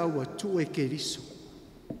ata wa tu e keriso.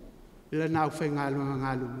 Le na fe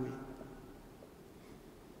ngalu lui.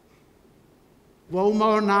 Wa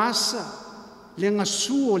uma nasa le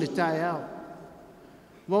ngasu le taiao.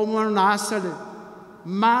 Wa uma nasa le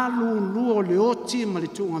malu luo le oti ma le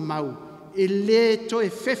tunga mau. E le to e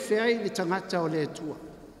fefe ai le tangata o le tua.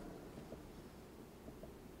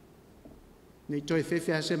 Nei to e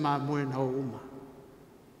fefe ase ma moe na o uma.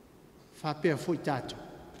 Whapea fui tato.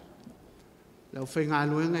 Lau whai ngā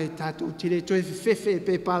luenga e tato utile to e fefe e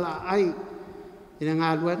pe pala ai. I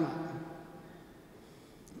ngā luenga.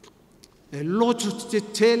 E loto te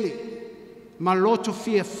tele. Ma loto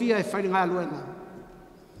fia e whai ngā luenga.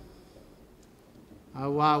 A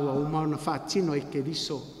wawa umau na whātino I ke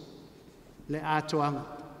riso le atoanga.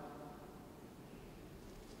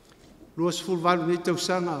 Luas fulvalu ni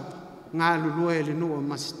tausanga ngā lulua e le nua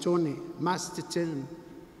Masitone, MASTERTON,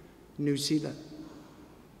 NIUSILA.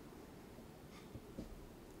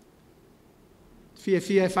 Fia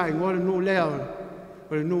e whae ngore nu lea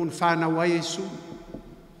o le nu whana wai e su.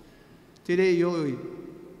 Te rei ioi,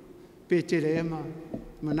 pe te reema,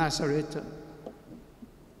 ma Nasareta.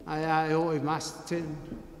 Ai o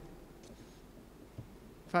MASTERTON.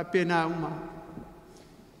 Fa pena uma.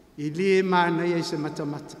 I li mana ia se mata.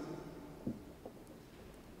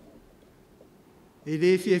 I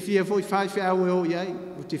li fia foi fai au e o iai.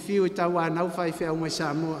 O te fio I tau anau fai au mai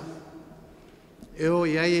Samoa. E o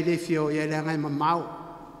iai e li fio iai le angai mamau.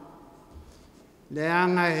 Le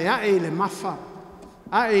angai ae le mafa.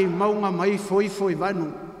 Ae maunga mai foi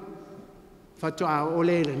vanu. Fatoa o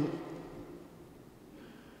le nu.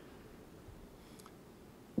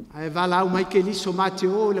 Ai valau mai ke liso mate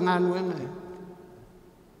o le ngā luenga e.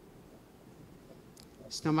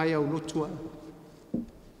 Sina mai au lotua.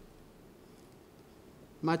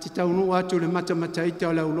 Mate taunu atu le matamataita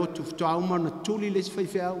o le au lotu. Ftoa uma na tuli les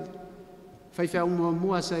whaiwheau. Whaiwheau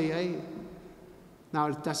mua sai ai. Nā o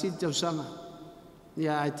le tasi tau sanga.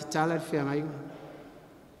 Ia ai te tala le whea ngai.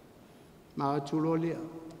 Ma atu lo lea.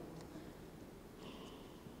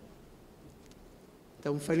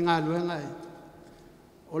 Tau mwhari ngā luenga e.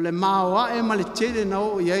 O le maoa e ma le tere na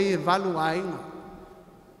o iai e valu ainga.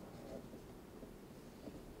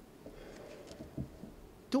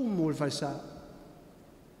 tumu le faisa.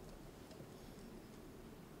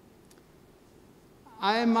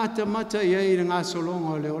 Ae mata iai le ngā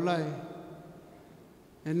solonga o le olai.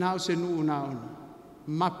 E nao se nuu naona.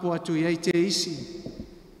 Mapu atu iai te isi.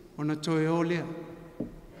 Ona toe olea.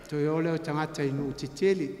 Toe olea o tangata i nuu te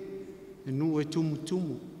teli. E nuu e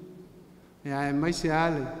tumu. E ae mai se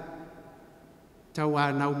ale. Tau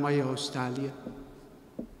a nau mai a Australia.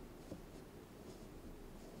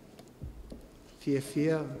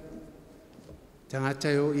 Fia. Tangata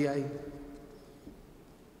o iai.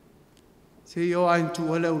 Se yo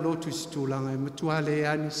antu ole o Lotu si tūlanga, matua le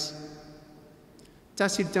anis.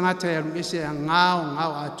 Tasi tangata e alu ese a ngao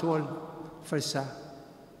a tōl whaisa.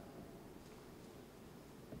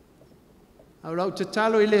 Au lau te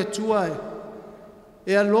talo i le atua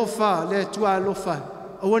e alofa, le atua alofa.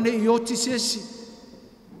 Awane i oti sesi.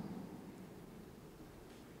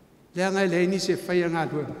 Le anga le ini se whaia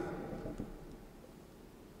ngā lua.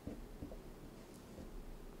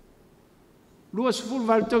 Lua sufuru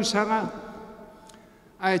valu tau sanga.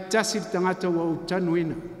 Ai tasi tangata wa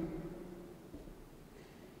utanuina.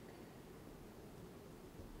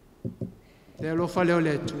 Le alofa leo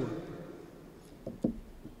le atua.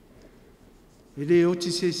 Ile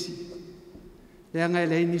oti sesi. Le anga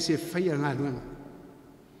le ini se whaia ngā luenga.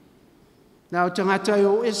 Nā o tangata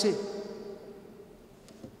o ese.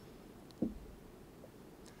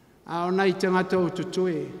 A o nai tangata o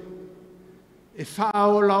tutoe. E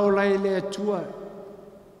whaola e le atua.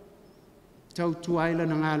 Tau tuaila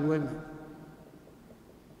na ngā luenga.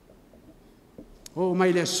 O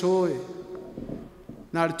mai le soe.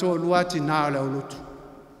 Nā le tō luati nā le o Lotu.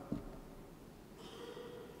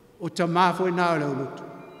 O ta mā foi nā le o Lotu.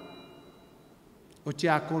 O te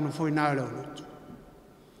akono foi nā le o Lotu.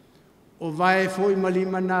 O vai foi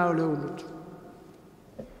malima nā le o Lotu.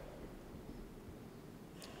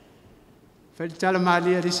 Whai tala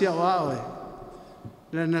mālia risi au au e.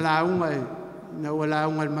 Lana launga e. Na ua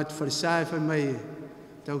launga le matu wharisai whai mai.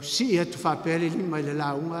 Tau si atu whapeli li mai le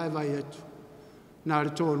launga e vai atu. Nā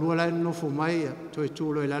le tō lua lai nofo mai a. Toi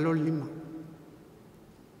tūlo e lalo lima.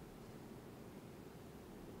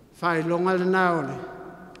 Whai longa le nā ole.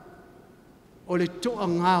 O le toa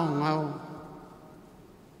ngao.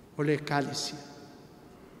 O le kalisia.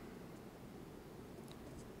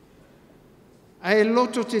 Ai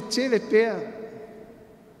loto te tele pea.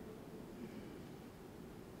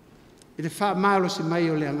 I le wha malo se mai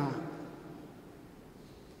o le anga.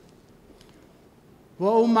 Wa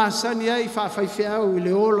o masani ai wha whaiwheau i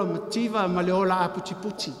le ola mativa ma le ola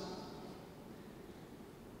aputi.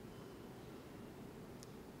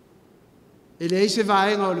 E le eise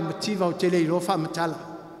vaenga o le mativa o te le ilo wha matala.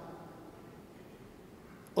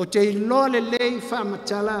 O te ilo le lei wha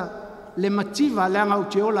matala le mativa le anga o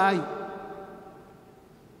te ola ai.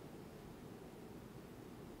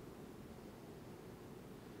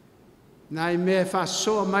 Nai mea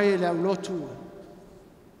whasoa mai le au Lotu.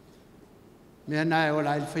 Mea nai o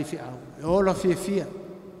la il whaiwhi au. E ola fia.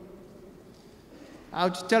 Au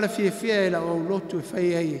te tala fia e la o Lotu e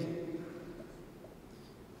whai ai.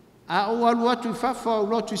 A o alu atu i whawha o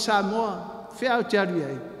Lotu i Samoa. Whia au te aru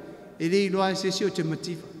ai. E rei loa e sesi o te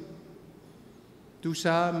mativa. Tu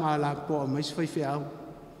sa maa la poa mais whaiwhi au.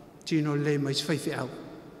 Tino le mais whaiwhi au.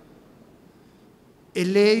 E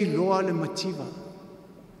lei loa le mativa.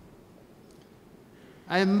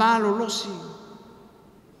 Ai malo losi.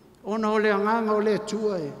 Ona o le anganga o le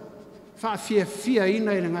atua e. Wha fia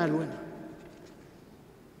ina i le ngā luena.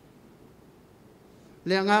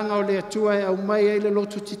 Le anganga o le atua e au mai e le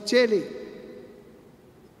Lotu ti tele.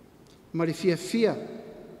 Ma le fia. Fia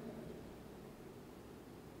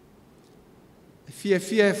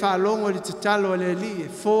e wha longo li te talo le li. E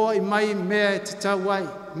fōa i mai mea e te tauai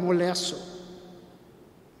mo le aso.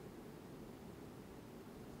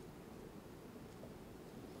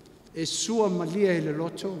 E sua malia i le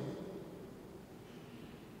loto.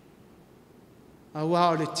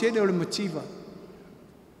 Aua o le tele o le mativa.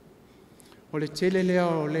 O le tele lea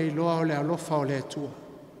o le iloa o le alofa o le atua.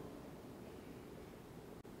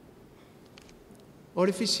 O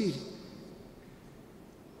le fisiri.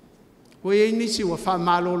 O e inisi wa wha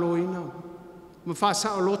malolo ina. Ma wha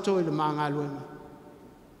sa o loto i le maanga luenga.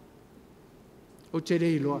 O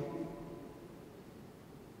tele iloa.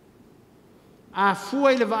 A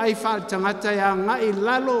fua i le vai whaal tangata ia ngai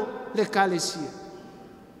lalo le kalesia.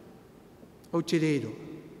 O te reiro.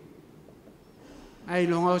 Ai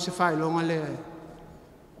longa o se whai longa le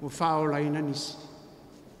o whao la ina nisi.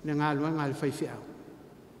 Le ngā luenga le whaiwhiau.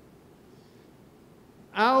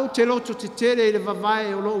 Au te loto te tere i le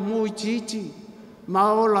vavai o lo mui titi.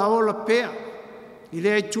 Ma ola pea. I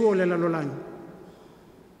le ai tuo le lalolani.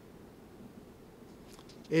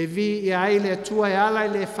 e vi i ai le atua e ala i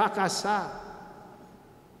le whakasa.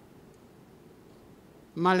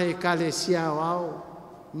 Ma le kale sia o au,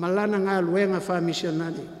 malana ngā luenga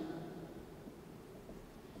Faamisionare.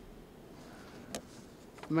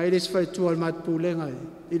 Ma i le sfaitua al mat Pulega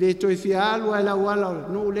i le toi fia alu ai la wala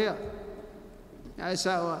no lea. Ai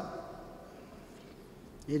sa wa.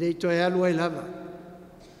 I le toi alu ai lava.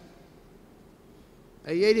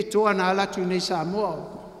 Ai e le toa na ala tu nei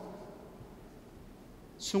Samoa.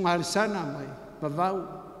 Sunga al sana mai, mavau.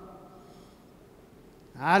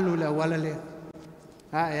 Alu la wala lea.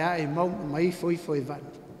 Ai mau mai foi van.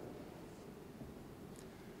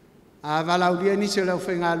 A valaulia ni se lau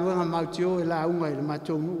whenga luanga mautio e la unga i le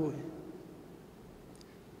matou nuu.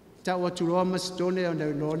 Tau atu roa MASTERTON o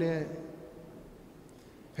nau lole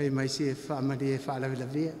pei mai si e whaamari e whaalawi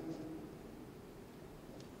via.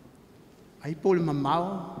 Ai pole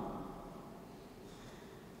mamao.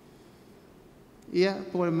 Ia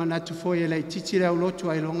pole manatu foi e lei titi rau lotu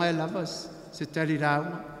ai longa e lavas se tari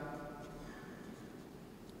raunga.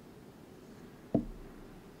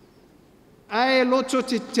 Ai loto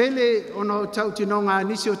te tele o no tau tino ngā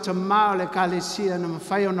nisi o tamao le kalesia na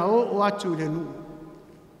mawhai o na o atu le nu.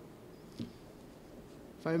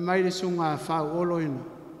 Whai mai le sunga whau oloina.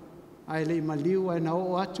 Ai le maliu ai na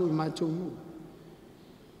o atu i mātou nu.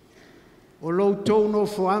 O lou tau no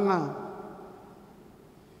fuanga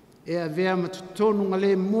e a vea matutonu ngā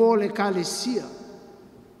le mō le kalesia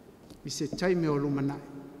i se taime o lumanai.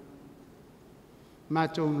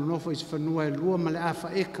 Mātou nofo i se whanua e lua ma le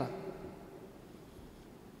awha eka.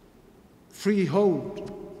 Freehold.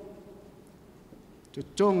 Te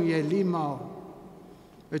tongi e lima o.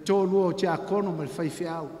 E tōlua o te akono ma le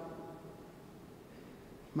whaiwhiau.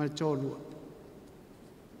 Ma le tōlua.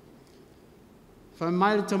 Whai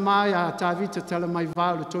mai le tamai a tāwita tala mai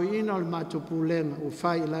vāu le toi ina o le mātou Pulega o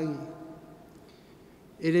whai langi.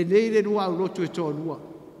 E le nei le rua au lotu e tōlua.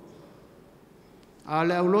 A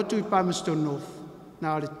le au lotu i Palmerston North.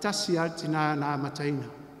 Na o le tasi alti na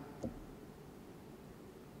mataina.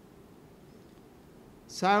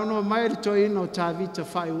 Sa ono mai le toi ina o tāwita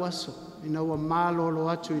whai waso, ina ua mālolo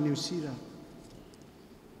atu i NIUSILA.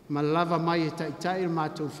 Ma lava mai e Taitai le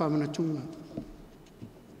mātou whamanatunga.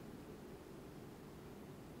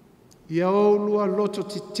 Ia o lua loto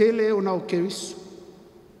te tele o na o keriso.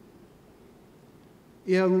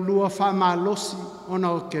 Ia lua whamalosi o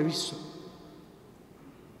na o keriso.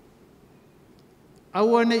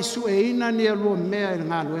 Aua nei su e ina ni a lua mea i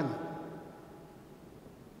ngā luenga.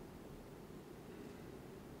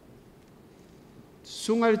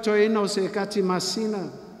 Sunga le toi ina o se kati masina.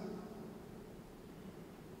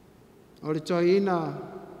 O le toi ina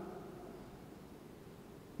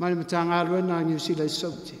ma le matanga aluena a NIUSILA i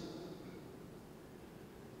sauti.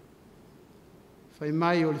 Whai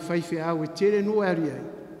mai o le whaiwhi au e tere nua ari ai.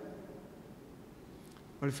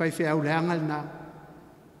 O le whaiwhi au le angal nā.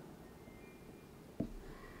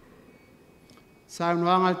 Sa unu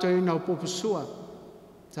angal toi ina o popusua.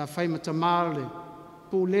 Ta whai matamale.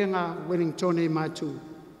 Pulega Wellington e mātou.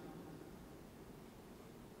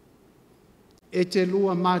 E te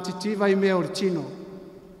lua mātitiva i mea o le tino.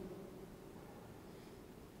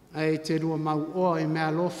 A e te lua mau oa i mea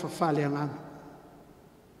lofa whale angana.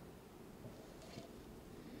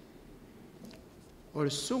 O le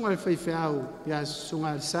sunga le whaiwhiau, ia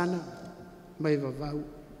sunga le sana, mai vavau.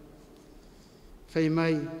 Whai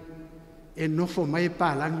mai, e nofo mai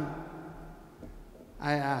pālangi.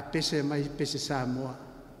 Ai a pese mai pese Samoa.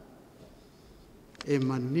 E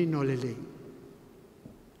manino lelei.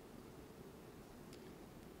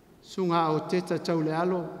 Sunga o teta tau le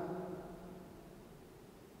alo.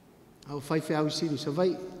 Au whaiwhi au siri sa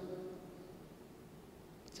vai.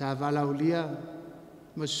 Ta valaulia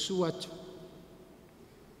masu atu.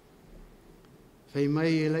 Whai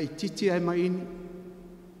mai e lai titi ai maini.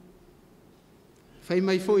 Whai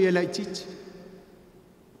mai fo e lai titi.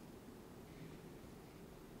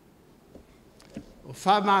 O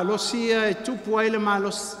wha malosia e tupu ai le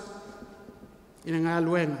malosi. Ina ngā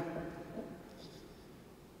luenga.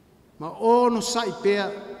 Ma ono sai pea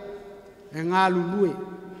e ngā lulue.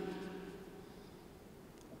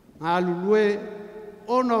 Ngā lulue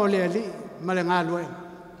ono o le ali ma le ngā luenga.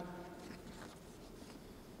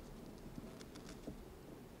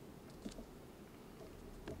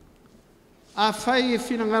 A whai e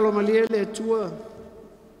whina ngalo malia le tua.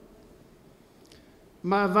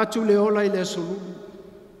 Ma vatu le ola i le solu.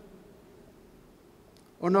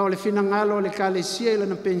 Ona o le whina ngalo le kalesia i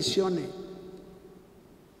lana pensione.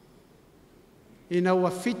 Ina ua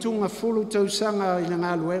fitu ngā fulu tausanga i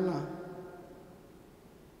ngā luenga.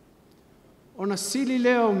 Ona sili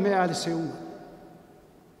leo mea le seunga.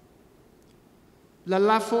 La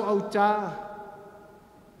lafo au tā,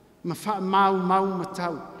 ma wha mau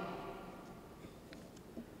matau.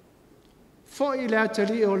 Fo I lea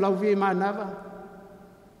tari o Lauvi manawa.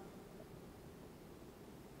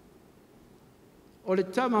 O le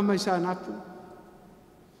tama mai sa napu.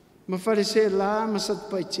 Ma whare se la ma sat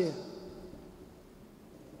paitea.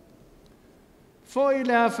 Fo I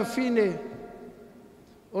lea whawhine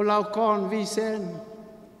o lau kon visen.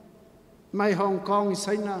 Mai Hong Kong I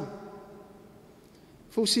saina.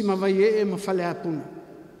 Fusi ma vai e ma whale apuna.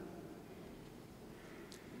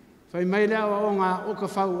 Whai mai lea o ngā o ka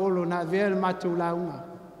whau olo na vea mātou launga.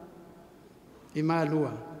 I mā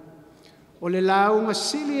lua. O le launga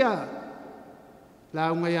silia.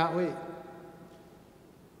 Launga ia oe.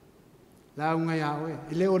 Launga ia oe.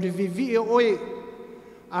 I le o le vivi oe.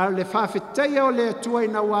 A le whawhetaia o le atua I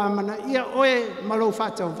na wāmana. Ia oe malo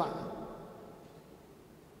whātau wā.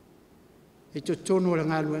 E to tono le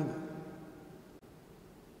ngā luenga.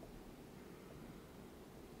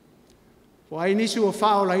 O ai nisu o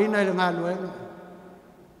whaola ina I le ngā luenga.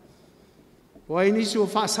 O ai nisu o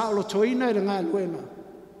whaasaulo toina I le ngā luenga.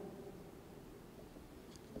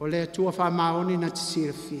 O le atua whamaoni na te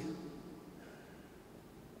sirafia.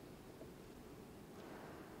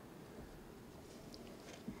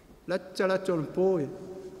 Latala tonu poe.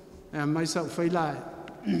 E mai sau whailai.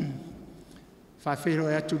 Whawhero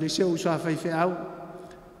e atu le seu sa whaiwhe au.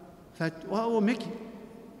 Wau o Meki.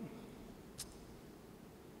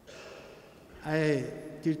 Ai,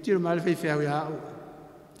 tiro mai le whaiwhe au I au.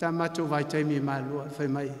 Tā matou vai taimi e mālua, whai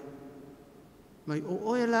mai. Mai o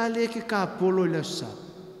oe la le ke ka polo I le sa.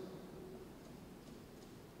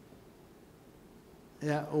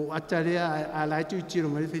 Ia, o atarea a lai tu tiro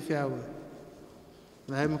mai le whaiwhe au.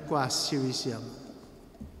 Vai ma kua siwi siama.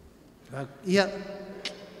 Ia,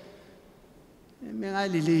 me ngai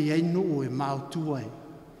le iai nuu e mautua e.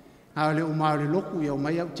 Ngā le o mau le loku ia o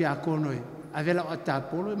mai au te akono e. A vela o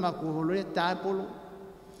tāpolo e mako holo e tāpolo.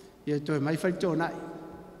 Ia toi mai whaito nai.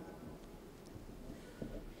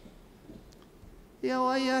 Ia o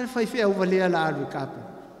ai ar whaiwhea uwa lea la aru kapu.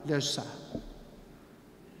 Leo sa.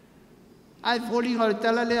 Ai wholi ngā le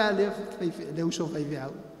tala lea le uso whaiwhea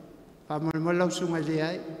au. Whamone mo lausunga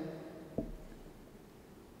lea e.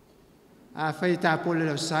 A whai tāpolo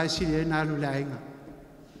leo sa e siri e nālu lea inga.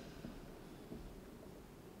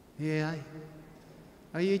 E ai.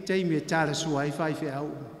 Ai e teimi e tāra sua I whaiwhea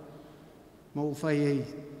au. Mo whai ei.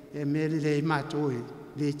 E mele le I mātou e.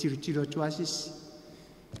 Le tiro tuasisi.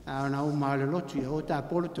 A ona o maa le lotu ia o tā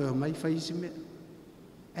polo toi o mai whai isi mea.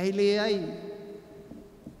 Ei le ai.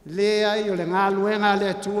 Le ai o le ngā luenga le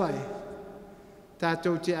atua e.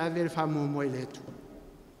 Tātou te avere whamoa moi le atua.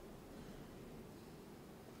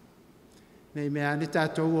 Nei mea ne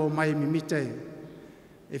tātou o mai mimita e.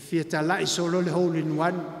 E fia ta lai solo le hole in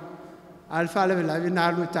one. Alfa le vela vina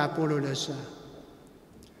alu tā polo le sa.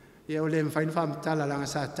 Ia o le mwhain whamatala langa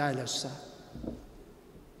sa tai le sa.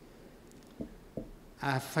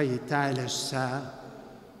 A whai tai le sa.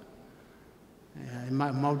 E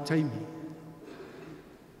mau taimi.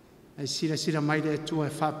 E sira mai le tua e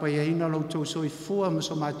whapai e ina lau so I fua ma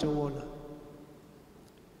so mātou ola.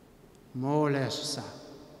 Mō le sa.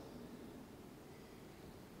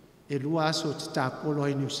 E lua aso te tāpolo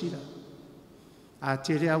ai NIUSILA. A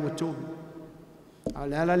te rea ua tōru. A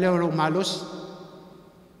le ala leo lo malosi.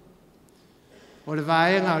 O le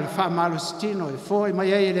vaenga o le wha malosi tino. E fōi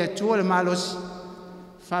mai ei le atua le malosi.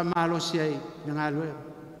 Wha malosi ei le ngā luea.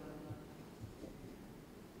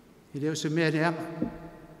 I leo se mea le anga.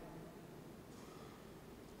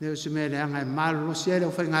 Leo se mea le anga e malosi ei leo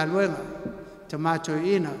whai ngā luenga. Te mātou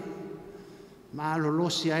ina.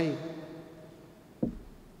 Malolosi ei.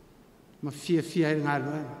 Ma fia ai ngā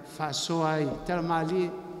luenga. Whasoa ai. Tala mā li.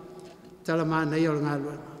 Tala mā nei o ngā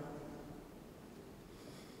luenga.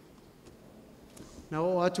 Na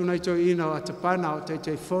o atu nei tō ina o atapana o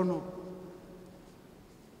Taitai whono.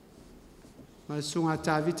 Ma sunga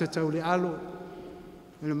tā vita tau le alo.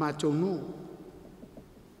 E le mātou nū.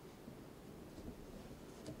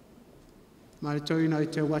 Ma le tō ina I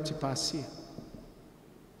te wati pāsia.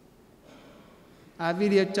 A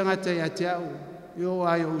viri e tangata I a te au. Yo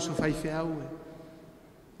ai o uso whaiwhe au e.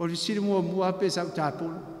 O le siri mua pe sau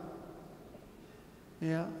tāpolo.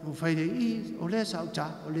 Ea, o whaire I, o le sau tā,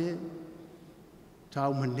 o le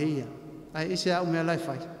tau maneia. Ai ese au mea lai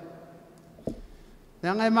whai.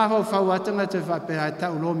 Nea ngai maho whau atanga te whape ai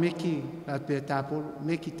tau lo Meki, whape tāpolo,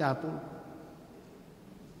 Meki tāpolo.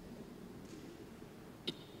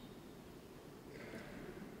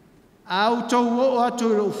 Au tau o atu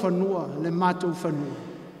le uwhanua, le mātou uwhanua.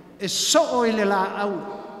 E so I le la au.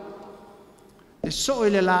 E so I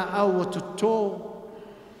le la au o to tō.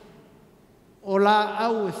 O la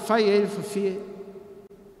au e whai e whawhie.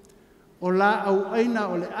 O la au aina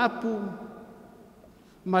o le apu,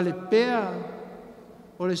 ma le pea,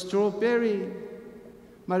 o le strawberry,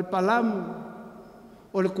 ma le palamu,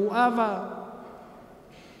 o le kuava,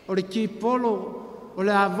 o le kipolo, o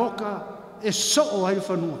le avoka, e so'o ai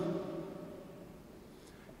whanua.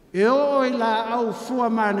 E o i la au fua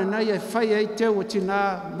mana nei e whai ai teo o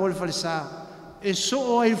tina mo le whalesa, e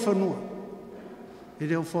so'o ai whanua. E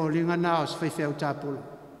leo whaolinga nā o se whaiwhau tāpolo.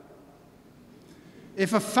 E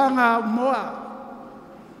whawhanga moa,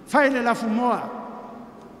 whai le lafu moa,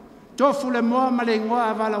 tofu le moa ma le ingoa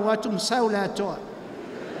avala watu msau le atoa.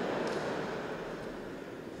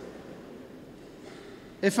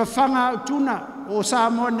 E whawhanga tuna o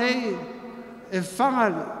Samoa nei, e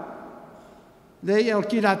whanga nei au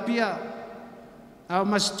kirapia, au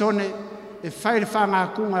MASTERTON, e whai le whanga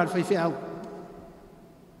akunga al whaiwhau.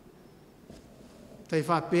 Tai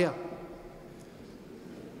whapea.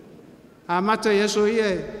 A mata yeso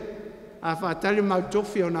ie, a whaatali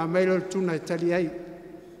mautofi o nā meilo tuna e tali ai.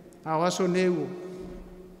 A waso neu,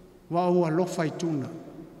 wa ua lofa i tuna.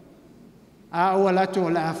 A ua lato o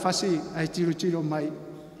la afasi ai tiro mai.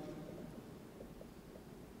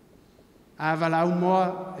 A walau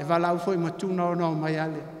moa, e walau foi matuna o no mai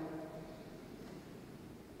ale.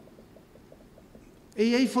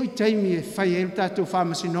 E ei foi taimi e whai e tātou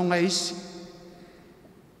whamasinonga isi.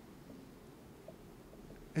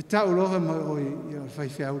 E tau loha mai oi i o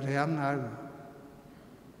whaiwhau le anga aru.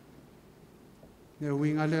 Ne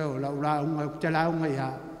winga leo, la unga, te la unga i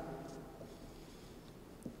ha.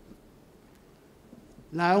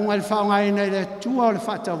 La unga il whaunga ina i le tua o le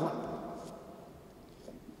whataua.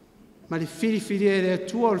 Ma le whiri e le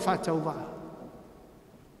tua o le whataua.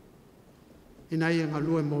 Ina i ngā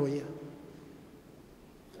lue mo ia.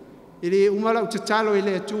 I le umalau te talo i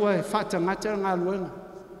le tua e whatangata ngā luenga.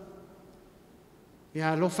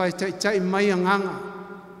 Ia lofa i Taitai mai a nganga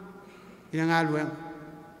i ngā luenga.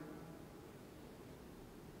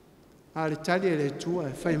 A le tali e le tua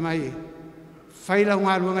e whai mai e. Whai lau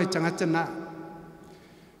ngā luenga i tangata nā.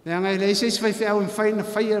 Le anga i le isi whai whiau in whai na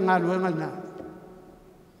whai a ngā luenga nā.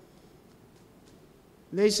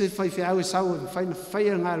 Le isi whai whiau i sau in whai na whai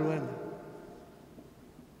a ngā luenga.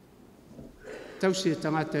 Tausi e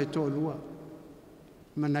tangata e tō lua.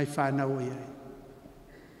 Manai whanau i ai.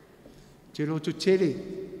 Te Lotu tere,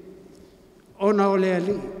 ona o le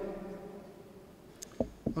ali,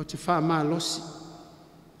 o te wha losi,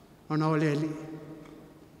 ona o le ali.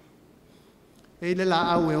 E le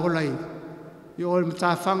la au e olai, i o le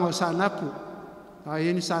matawhanga o sānapu, a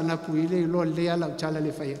eni sānapu i le lo le ala o tala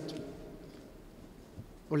le whai atu.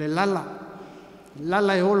 O le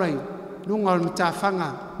lala e olai, nunga o le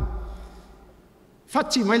matawhanga,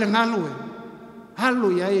 whati mai le ngalo e,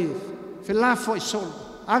 halu i ai, whelafo i solo.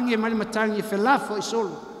 Ange mali matangi e whelafo i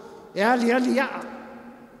solo. E ali aa.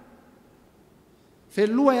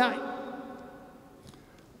 Whelua e ai.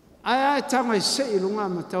 Ai tanga i se i lunga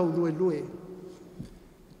matau lue.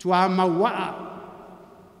 Tua mawaa.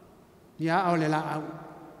 Ni a o le la au.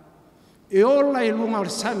 E ola i lunga o le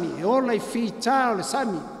sami. E ola i whita o le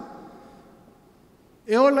sami.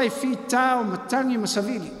 E ola i whita o matangi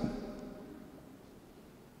masavili.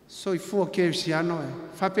 So i fua kerisiano e.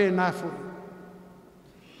 Whape nā fua.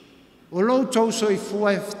 O lou tau so i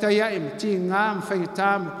fua e whitaia e mati ngā mwhaingatā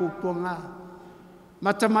ma kūpua ngā.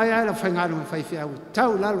 Mata mai ai la whaingaru me whaiwhiau.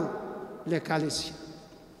 Tau lalo le kalesia.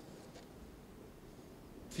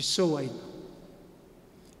 Fiso aina.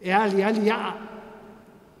 E ali aa.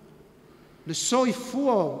 Le so i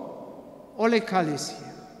fua o le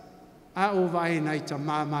kalesia. A o vai nai ta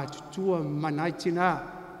mā mātutua manaitina.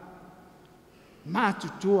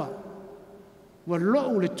 Mātutua. Wa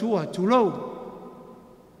lou le tua tu lou.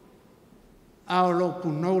 Ao lo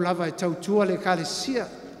punou lava e tautua le kalesia.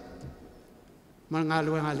 Ma ngā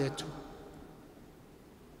luenga le atua.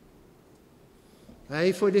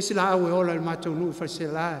 Ai foi desi la au e ola le mātou nuu whaise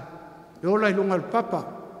la. E ola i lunga le papa.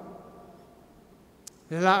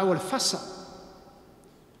 E la au le fasa.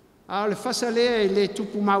 Ao le fasa lea i le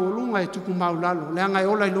tupu mau lunga e tupu mau lalo. Le anga e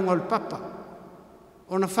ola i lunga le papa.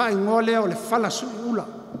 Ona whae ngolea o le fala sui ula.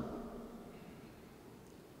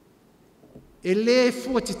 E le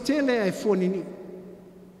fua te tele ai fua nini.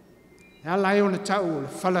 E ala e ona tau o le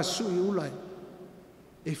whala sui ula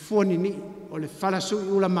e fua nini o le whala sui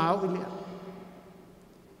ula mao i lea.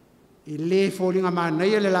 E le fōringa maa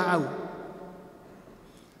nei le la au.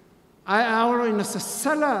 Ai aoro ina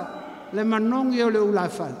sasala le manongi o le ula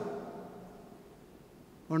whala.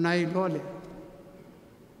 O nai lole.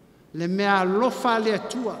 Le mea lofa le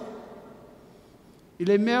atua. I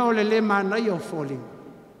le mea o le maa nei o fōringa.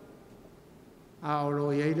 a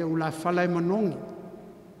oro ia ile ula fala manongi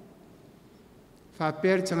fa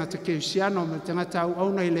per tangata keusiano me tangata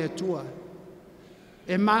au na ile tua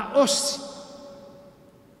e ma osi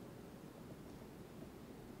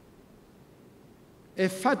e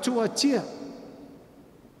fatua tia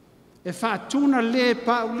e fatuna le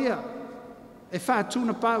paulia e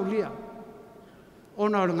fatuna paulia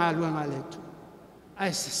ona o ngā lua ngā le tu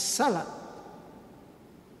ai sala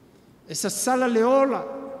e sala le ola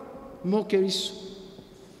mo ke iso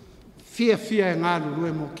fia e ngā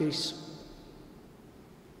lua mo ke iso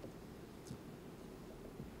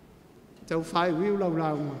tau whai wiu lau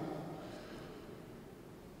ma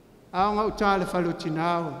ao ngau tāle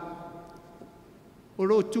whalutinao o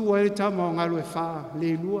Lotu ai tama o ngā lua wha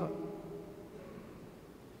le lua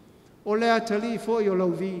o lea tali foi o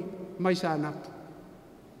Lauvi mai sa anaka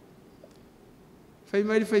fai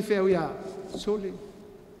mai fai feo ia sole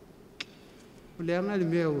o lea ngā le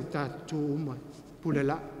mea o tātu uma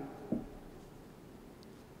Pulega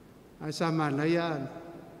ai sa mana ia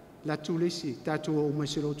la tulisi tātu o uma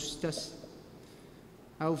si Lotu stasi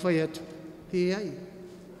au fai atu he ai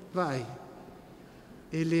vai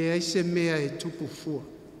e le ai se mea e tupu fua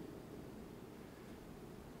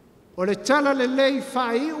o le tala le lei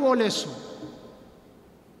fai o le so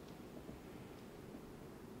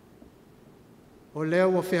o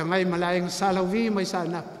leo o fea ngai malai sa Lauvi mai sa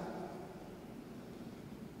napa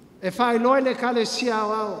e fai loe le kale sia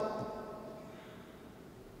au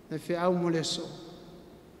e fea au mo le so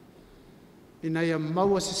ina ia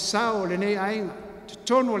maua se sao le nei ainga te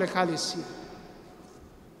tono le kale sia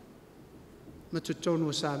ma te tono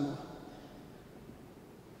o Samoa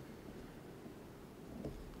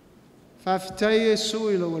whawhitai e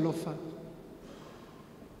sui lo alofa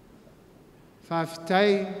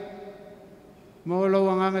whawhitai mo lo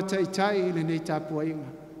anganga Taitai le nei tāpua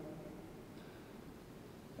inga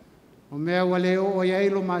o mea wale o iai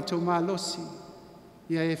lo mātou mālosi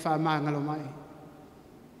ia e whamangalo mai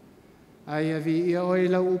ai avi ia oi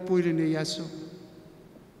lau upu le nei aso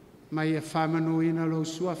mai e whamanu ina lo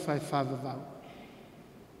sua whai whavavau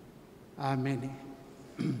Amen.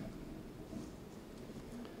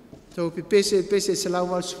 Tau pese se lau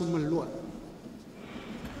wal sumalua.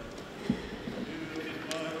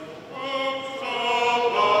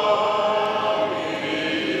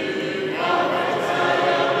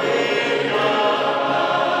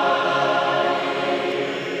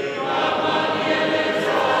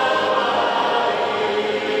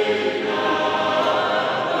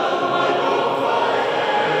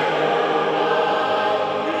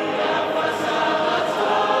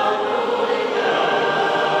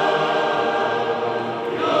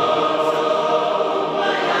 Oh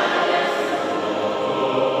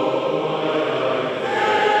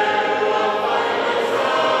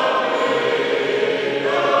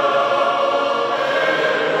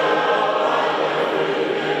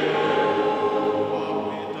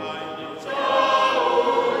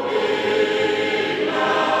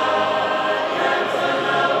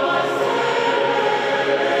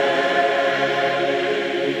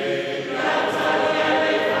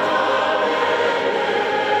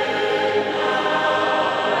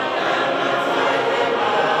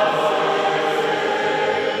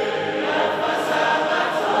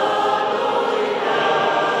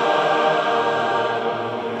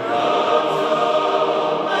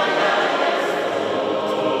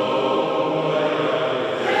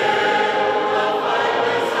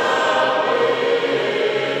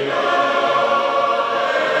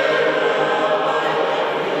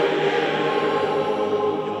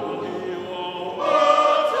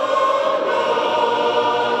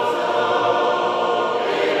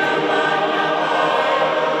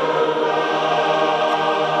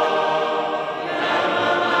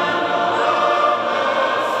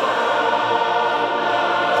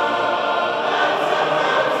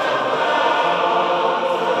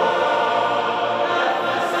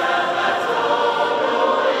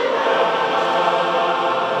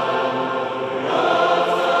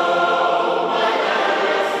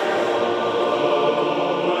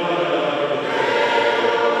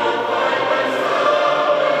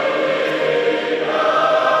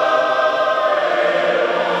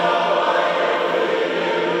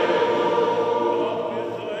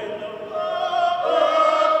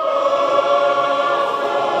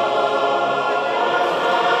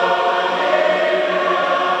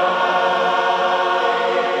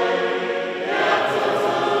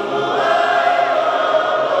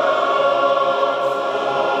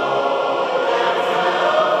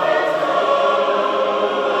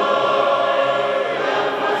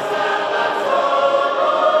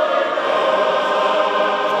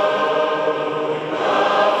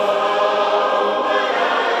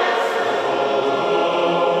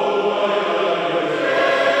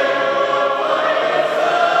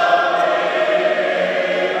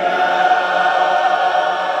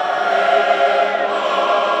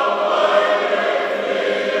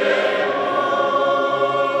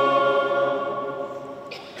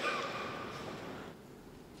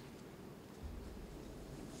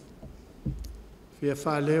ia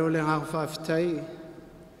whaaleo le ngā whawhitai,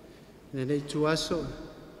 nei tuaso,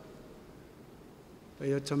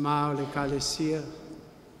 ia tamao le kalesia,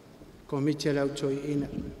 komiti lau toi ina.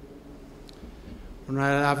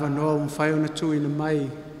 Ona lava noa mwhai ona tui na mai,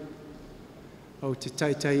 au te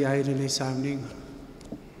taitai aere le Sauniga.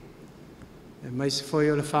 E mai se foi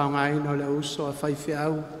o le whaonga ina o le uso a whaiwhi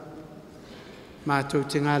au, mātou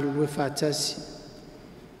te ngā lulu e whātasi,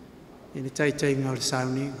 i ne taitai ngā o le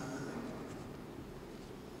Sauniga.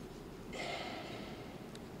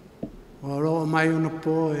 O roa mai ona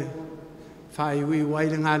po e whaiwi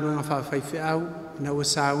waile ngā luenga whawhaiwhi au, na ua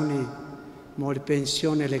sauni mo le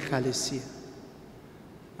pensione le kalesia.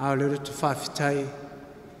 Ao le rutu whawhitai,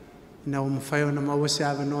 na ua mawhai ona maua se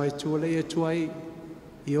awa noa e tua le e tuai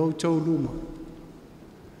i outou luma,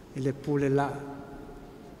 i le pule la,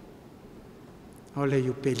 o le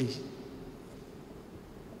iupeli.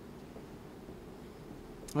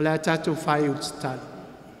 O le atatu whai utitala.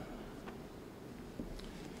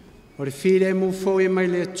 O le whire mu fōi mai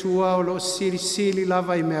le atua o lo sili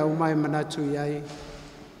lava i mea umai manatu iai.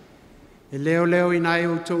 E leo inai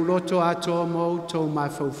o tau loto atoa mo tau mai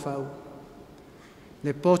fau.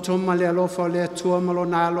 Le poto ma le alofa o le atua ma lo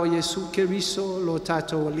nalo Yesu Keriso lo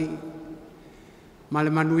tato ali. Ma le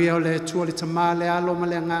manuia o le atua le tama le alo ma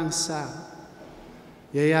le angangsa.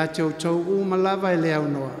 Ia ia te o tau uma lava e le au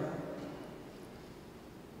noa.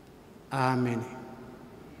 Amen.